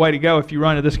may be the way to go if you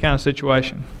run into this kind of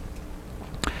situation.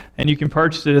 And you can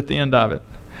purchase it at the end of it.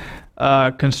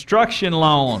 Construction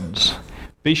loans.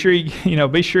 Be sure you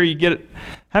get it.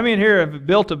 How many in here have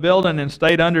built a building and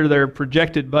stayed under their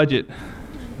projected budget?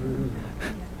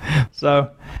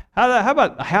 So, how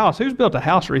about a house? Who's built a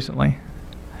house recently?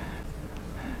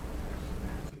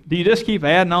 Do you just keep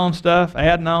adding on stuff,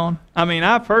 adding on? I mean,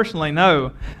 I personally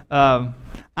know I'm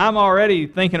already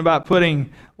thinking about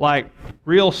putting like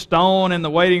real stone in the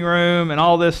waiting room and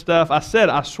all this stuff. I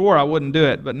swore I wouldn't do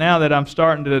it, but now that I'm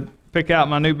starting to pick out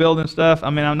my new building stuff, I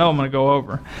mean, I know I'm going to go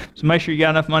over. So make sure you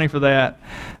got enough money for that.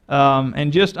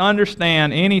 And just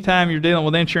understand, anytime you're dealing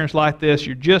with insurance like this,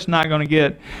 you're just not going to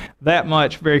get that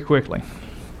much very quickly.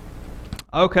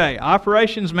 Okay,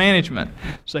 operations management.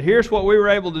 So here's what we were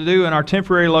able to do in our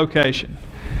temporary location.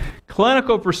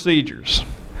 Clinical procedures.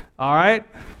 All right,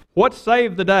 what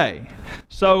saved the day?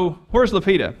 So where's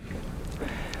Lapita?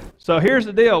 So here's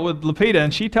the deal with Lapita,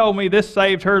 and she told me this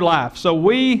saved her life. So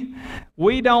we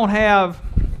don't have,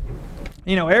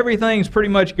 everything's pretty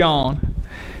much gone.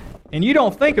 And you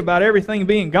don't think about everything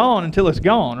being gone until it's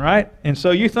gone, right? And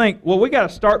so you think, well, we got to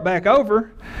start back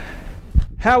over.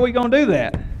 How are we going to do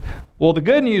that? Well, the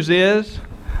good news is,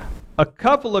 a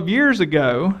couple of years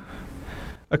ago,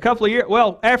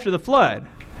 after the flood,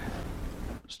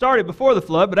 started before the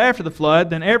flood, but after the flood,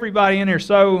 then everybody in here.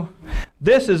 So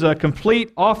this is a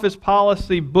complete office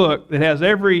policy book that has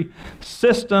every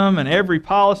system and every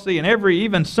policy and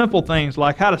even simple things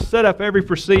like how to set up every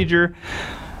procedure,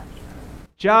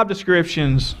 job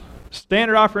descriptions,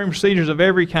 standard operating procedures of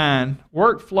every kind,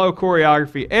 workflow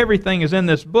choreography. Everything is in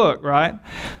this book, right?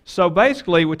 So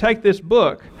basically, we take this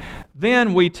book,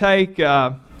 then we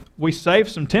save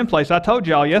some templates. I told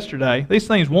y'all yesterday, these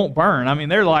things won't burn. I mean,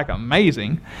 they're like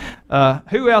amazing.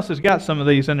 Who else has got some of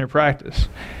these in their practice?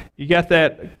 You got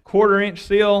that 1/4-inch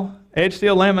seal, edge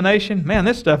seal lamination. Man,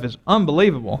 this stuff is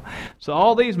unbelievable. So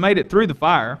all these made it through the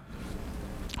fire.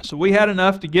 So we had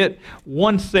enough to get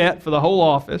one set for the whole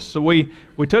office. So we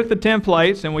took the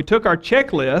templates and we took our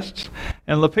checklists,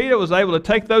 and Lapita was able to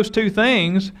take those two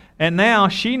things, and now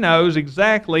she knows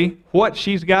exactly what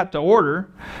she's got to order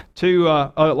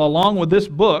along with this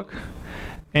book,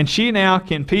 and she now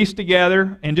can piece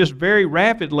together and just very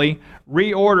rapidly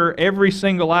reorder every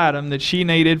single item that she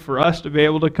needed for us to be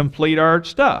able to complete our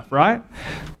stuff, right?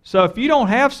 So if you don't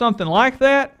have something like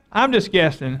that, I'm just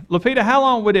guessing. Lapita, how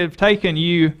long would it have taken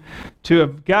you to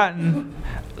have gotten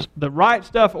the right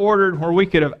stuff ordered where we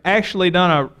could have actually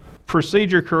done a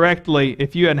procedure correctly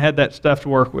if you hadn't had that stuff to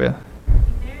work with? A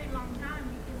very long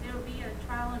time, because there will be a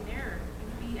trial and error.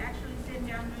 You'll be actually sitting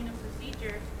down doing a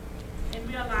procedure and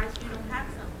realize you don't have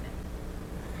something.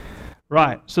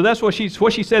 Right. So that's what she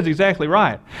says exactly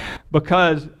right.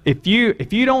 Because if you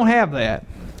don't have that,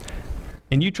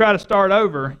 and you try to start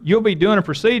over, you'll be doing a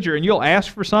procedure and you'll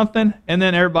ask for something, and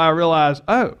then everybody will realize,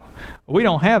 oh, we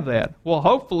don't have that. Well,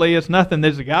 hopefully it's nothing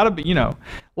that's got to be,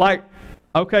 like,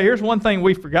 okay, here's one thing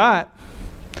we forgot.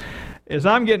 is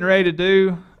I'm getting ready to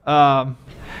do.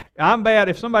 I'm bad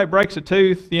if somebody breaks a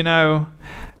tooth, and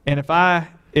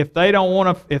if they don't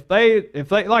want to,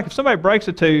 if somebody breaks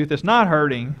a tooth, it's not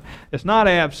hurting, it's not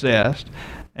abscessed,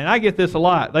 and I get this a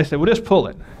lot. They say, well, just pull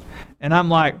it. And I'm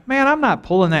like, man, I'm not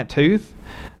pulling that tooth.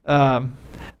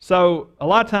 So a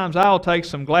lot of times I'll take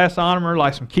some glass ionomer,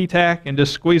 like some Key-Tac, and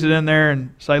just squeeze it in there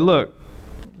and say, look,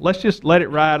 let's just let it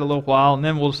ride a little while, and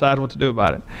then we'll decide what to do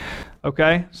about it.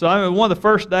 Okay? So one of the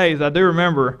first days, I do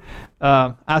remember,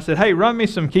 I said, hey, run me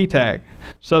some Key-Tac.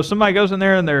 So somebody goes in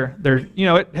there, and they're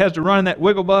it has to run in that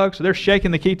wiggle bug, so they're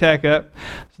shaking the Key-Tac up.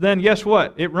 So then guess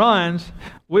what? It runs.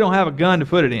 We don't have a gun to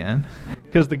put it in,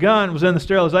 because the gun was in the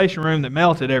sterilization room that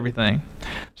melted everything.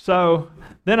 So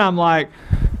then I'm like,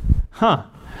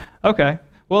 okay,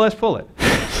 well, let's pull it.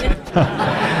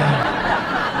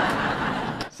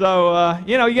 So,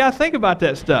 you got to think about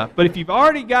that stuff. But if you've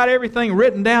already got everything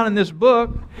written down in this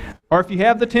book, or if you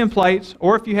have the templates,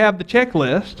 or if you have the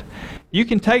checklist, you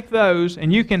can take those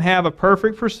and you can have a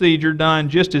perfect procedure done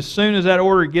just as soon as that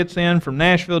order gets in from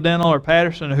Nashville Dental or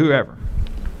Patterson or whoever.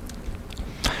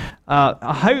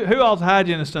 Who all's a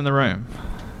hygienist in the room?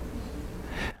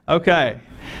 Okay.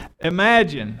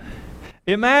 Imagine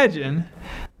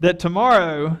that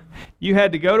tomorrow you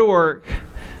had to go to work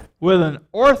with an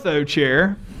ortho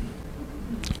chair,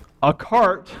 a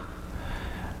cart,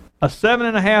 a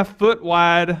 7.5-foot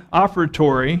wide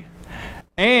operatory,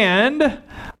 and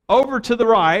over to the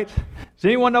right, does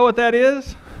anyone know what that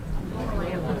is?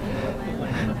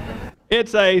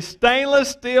 It's a stainless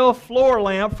steel floor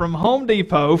lamp from Home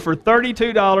Depot for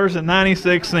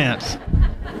 $32.96.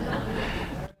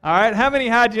 All right, how many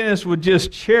hygienists would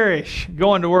just cherish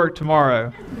going to work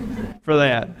tomorrow for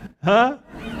that? Huh?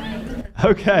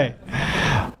 Okay.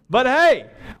 But hey,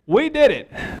 we did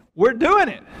it. We're doing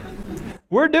it.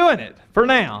 We're doing it for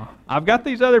now. I've got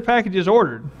these other packages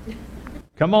ordered.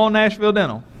 Come on, Nashville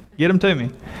Dental. Get them to me.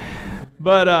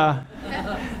 But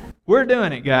we're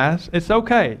doing it, guys. It's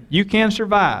okay. You can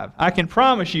survive. I can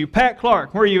promise you. Pat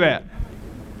Clark, where are you at?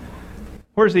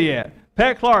 Where's he at?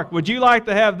 Pat Clark, would you like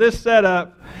to have this set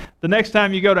up the next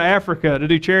time you go to Africa to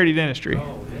do charity dentistry?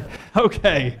 Oh, yeah.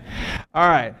 Okay. All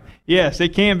right. Yes,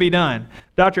 it can be done.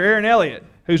 Dr. Aaron Elliott,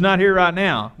 who's not here right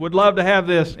now, would love to have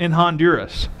this in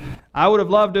Honduras. I would have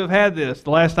loved to have had this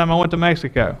the last time I went to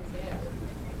Mexico.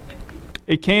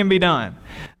 It can be done.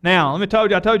 Now, I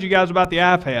told you guys about the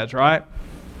iPads, right?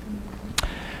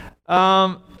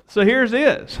 So here's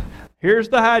this. Here's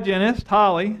the hygienist,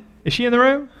 Holly. Is she in the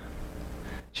room?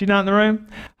 She's not in the room?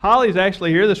 Holly's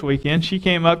actually here this weekend. She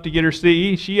came up to get her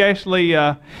CE. She actually,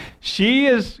 she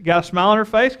has got a smile on her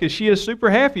face because she is super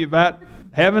happy about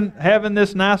having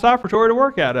this nice operatory to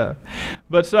work out of.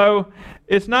 But so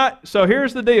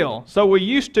here's the deal. So we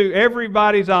used to,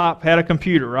 everybody's op had a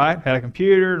computer, right? Had a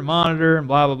computer, a monitor, and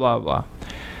blah, blah, blah, blah.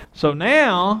 So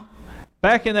now,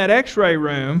 back in that x-ray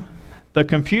room, the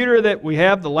computer that we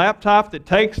have, the laptop that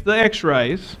takes the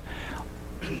x-rays,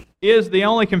 is the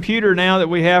only computer now that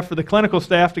we have for the clinical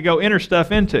staff to go enter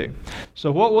stuff into.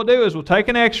 So what we'll do is we'll take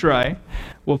an x-ray,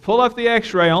 we'll pull up the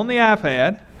x-ray on the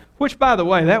iPad, which, by the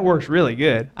way, that works really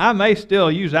good. I may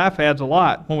still use iPads a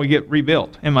lot when we get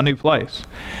rebuilt in my new place.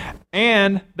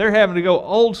 And they're having to go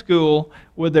old school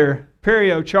with their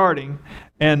perio charting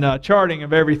and charting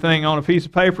of everything on a piece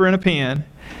of paper and a pen.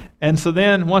 And so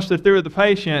then once they're through with the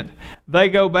patient, they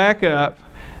go back up,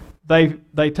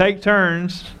 they take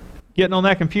turns getting on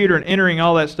that computer and entering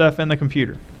all that stuff in the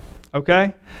computer.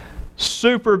 Okay?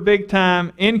 Super big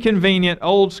time, inconvenient,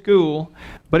 old school,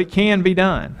 but it can be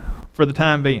done for the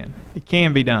time being. It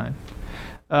can be done.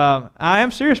 I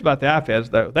am serious about the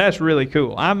iPads, though. That's really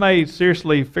cool. I may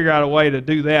seriously figure out a way to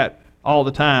do that all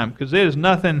the time, because it is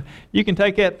nothing. You can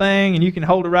take that thing and you can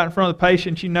hold it right in front of the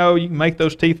patient. You can make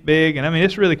those teeth big, and I mean,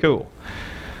 it's really cool.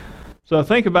 So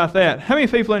think about that. How many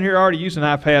people in here are already using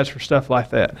iPads for stuff like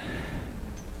that?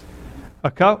 A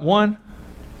couple? One?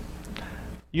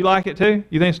 You like it too?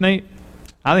 You think it's neat?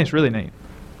 I think it's really neat.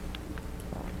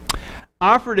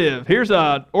 Operative. Here's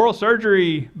a oral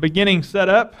surgery beginning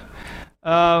setup.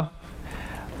 Now,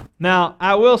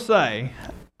 I will say,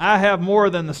 I have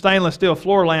more than the stainless steel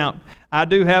floor lamp. I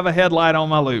do have a headlight on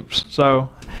my loops. So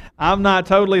I'm not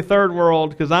totally third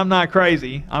world because I'm not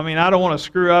crazy. I mean, I don't want to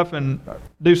screw up and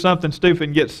do something stupid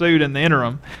and get sued in the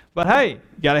interim. But hey,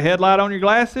 got a headlight on your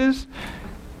glasses?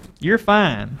 You're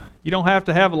fine. You don't have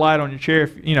to have a light on your chair,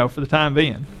 for the time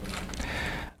being.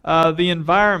 The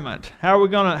environment. How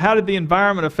did the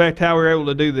environment affect how we were able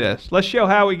to do this? Let's show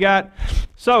how we got.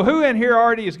 So who in here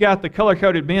already has got the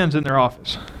color-coded bins in their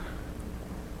office?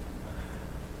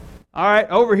 All right,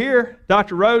 over here,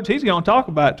 Dr. Rhodes, he's going to talk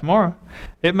about it tomorrow.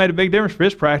 It made a big difference for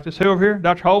his practice. Who over here?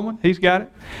 Dr. Holman, he's got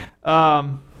it.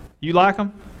 You like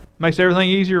them? Makes everything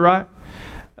easier, right?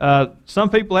 Some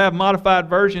people have modified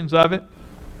versions of it.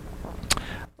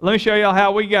 Let me show y'all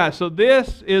how we got it. So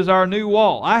this is our new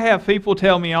wall. I have people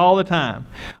tell me all the time,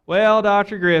 well,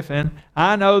 Dr. Griffin,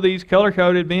 I know these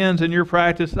color-coded bins in your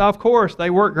practice. Of course, they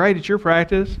work great at your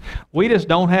practice. We just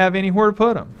don't have anywhere to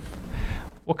put them.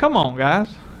 Well, come on, guys.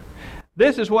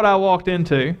 This is what I walked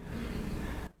into.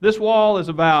 This wall is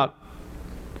about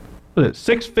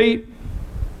 6 feet,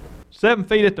 7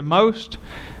 feet at the most,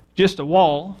 just a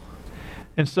wall.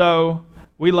 And so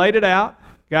we laid it out,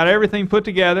 got everything put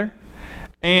together,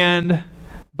 and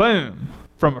boom,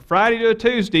 from a Friday to a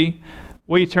Tuesday,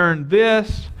 we turned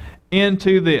this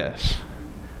into this.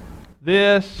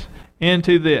 This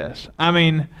into this. I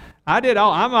mean, I'm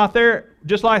out there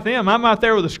just like them. I'm out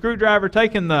there with a screwdriver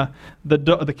taking the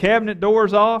cabinet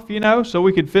doors off, so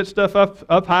we could fit stuff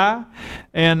up high.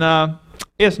 And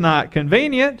it's not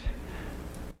convenient,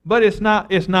 but it's not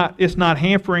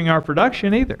hampering our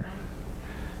production either.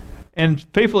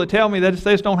 And people that tell me that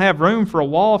they just don't have room for a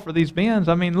wall for these bins,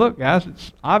 I mean, look,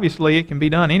 guys, obviously it can be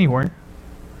done anywhere.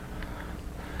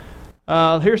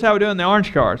 Here's how we're doing the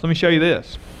orange cards. Let me show you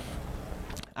this.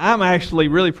 I'm actually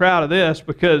really proud of this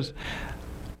because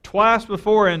twice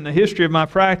before in the history of my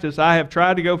practice, I have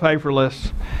tried to go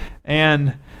paperless,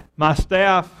 and my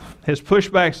staff has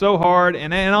pushed back so hard,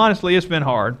 and honestly, it's been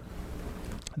hard,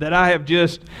 that I have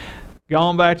just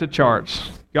gone back to charts.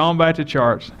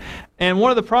 And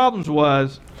one of the problems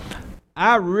was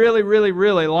I really, really,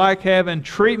 really like having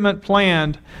treatment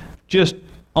planned just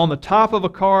on the top of a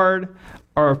card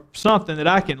or something that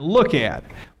I can look at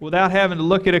without having to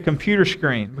look at a computer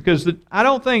screen, because I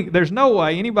don't think there's no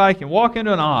way anybody can walk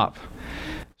into an op.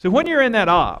 So when you're in that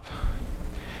op,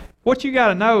 what you got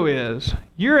to know is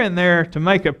you're in there to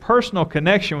make a personal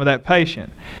connection with that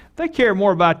patient. They care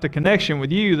more about the connection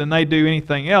with you than they do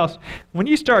anything else. When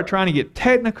you start trying to get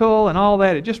technical and all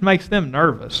that, it just makes them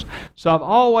nervous. So I've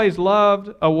always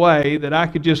loved a way that I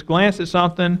could just glance at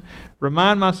something,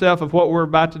 remind myself of what we're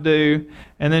about to do,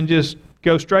 and then just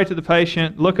go straight to the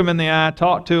patient, look them in the eye,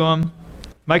 talk to them,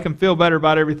 make them feel better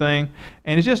about everything.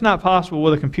 And it's just not possible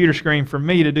with a computer screen for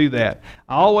me to do that.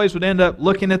 I always would end up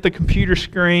looking at the computer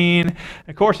screen.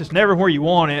 Of course, it's never where you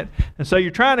want it. And so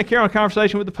you're trying to carry on a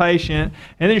conversation with the patient,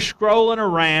 and then you're scrolling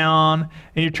around,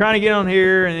 and you're trying to get on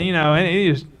here, and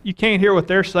you can't hear what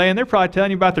they're saying. They're probably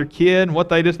telling you about their kid and what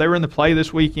they were in the play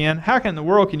this weekend. How in the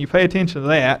world can you pay attention to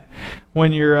that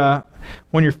when you're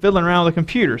fiddling around with the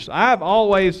computers? I've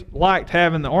always liked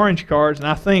having the orange cards, and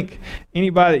I think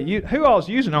anybody who all's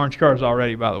using orange cards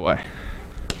already, by the way?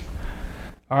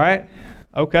 All right,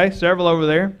 okay, several over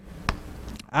there.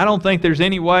 I don't think there's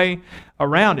any way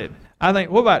around it. I think,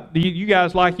 what about, do you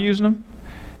guys like using them?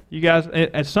 You guys,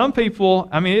 and some people,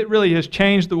 I mean, it really has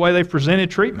changed the way they've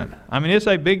presented treatment. I mean, it's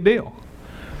a big deal.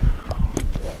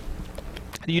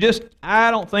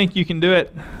 I don't think you can do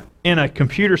it in a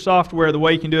computer software the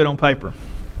way you can do it on paper.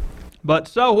 But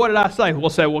so what did I say? We'll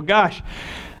say, well, gosh,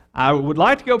 I would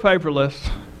like to go paperless,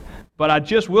 but I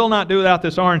just will not do without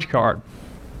this orange card.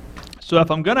 So if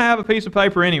I'm going to have a piece of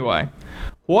paper anyway,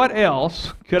 what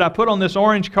else could I put on this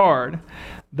orange card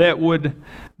that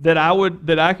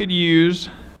I could use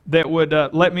that would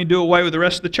let me do away with the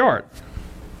rest of the chart?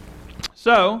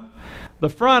 So the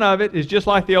front of it is just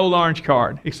like the old orange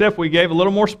card, except we gave a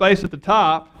little more space at the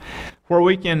top where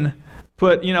we can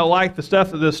put, like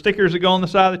the stickers that go on the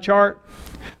side of the chart.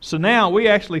 So now we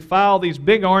actually file these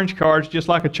big orange cards just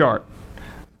like a chart.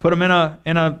 Put them in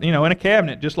a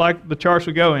cabinet just like the charts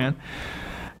would go in.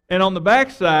 And on the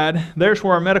back side, there's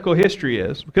where our medical history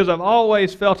is, because I've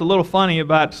always felt a little funny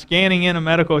about scanning in a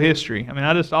medical history. I mean,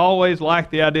 I just always liked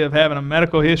the idea of having a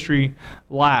medical history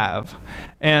live.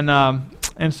 And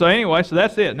so anyway, so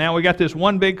that's it. Now we got this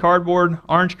one big cardboard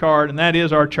orange card, and that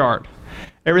is our chart.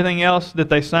 Everything else that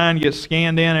they sign gets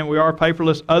scanned in, and we are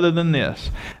paperless other than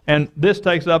this. And this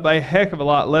takes up a heck of a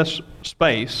lot less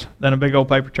space than a big old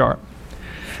paper chart.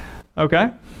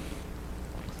 Okay?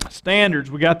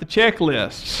 Standards. We got the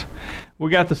checklists.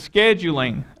 We got the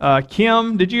scheduling.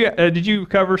 Kim, did you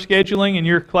cover scheduling in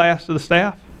your class to the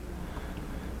staff?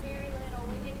 Very little.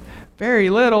 We didn't. Very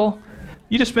little.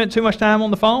 You just spent too much time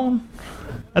on the phone?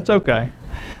 That's okay.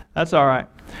 That's all right.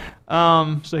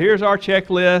 So here's our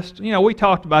checklist. We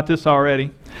talked about this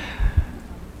already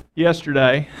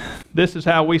yesterday. This is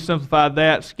how we simplified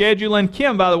that. Scheduling.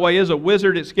 Kim, by the way, is a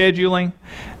wizard at scheduling.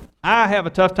 I have a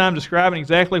tough time describing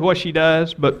exactly what she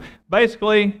does, but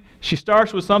basically she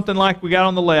starts with something like we got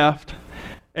on the left,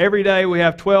 every day we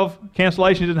have 12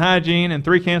 cancellations in hygiene and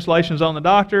 3 cancellations on the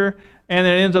doctor, and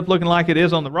then it ends up looking like it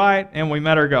is on the right, and we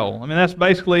met our goal. I mean, that's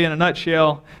basically, in a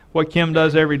nutshell, what Kim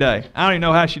does every day. I don't even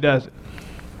know how she does it.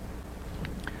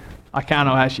 I kind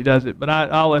of know how she does it, but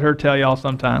I'll let her tell y'all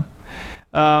sometime.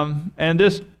 And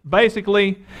this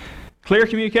basically, clear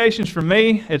communications from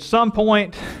me. At some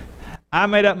point, I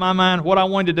made up my mind what I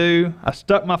wanted to do. I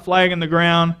stuck my flag in the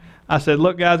ground. I said,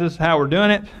 look, guys, this is how we're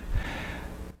doing it.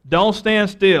 Don't stand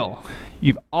still.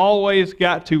 You've always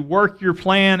got to work your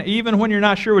plan, even when you're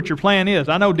not sure what your plan is.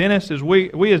 I know dentists,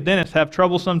 we as dentists have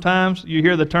trouble sometimes. You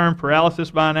hear the term paralysis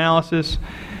by analysis.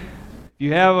 If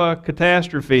you have a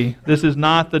catastrophe, this is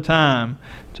not the time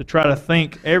to try to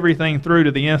think everything through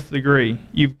to the nth degree.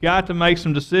 You've got to make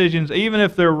some decisions, even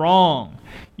if they're wrong.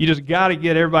 You just got to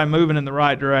get everybody moving in the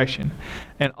right direction.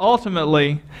 And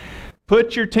ultimately,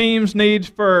 put your team's needs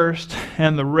first,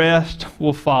 and the rest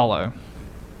will follow.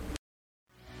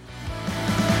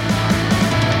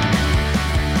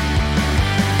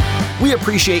 We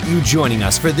appreciate you joining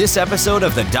us for this episode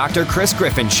of the Dr. Chris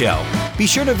Griffin Show. Be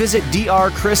sure to visit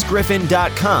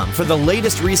drchrisgriffin.com for the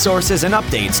latest resources and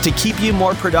updates to keep you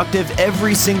more productive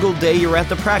every single day you're at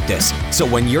the practice. So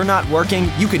when you're not working,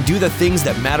 you can do the things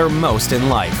that matter most in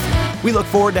life. We look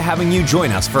forward to having you join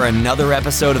us for another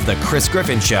episode of the Chris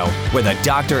Griffin Show, where the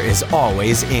doctor is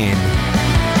always in.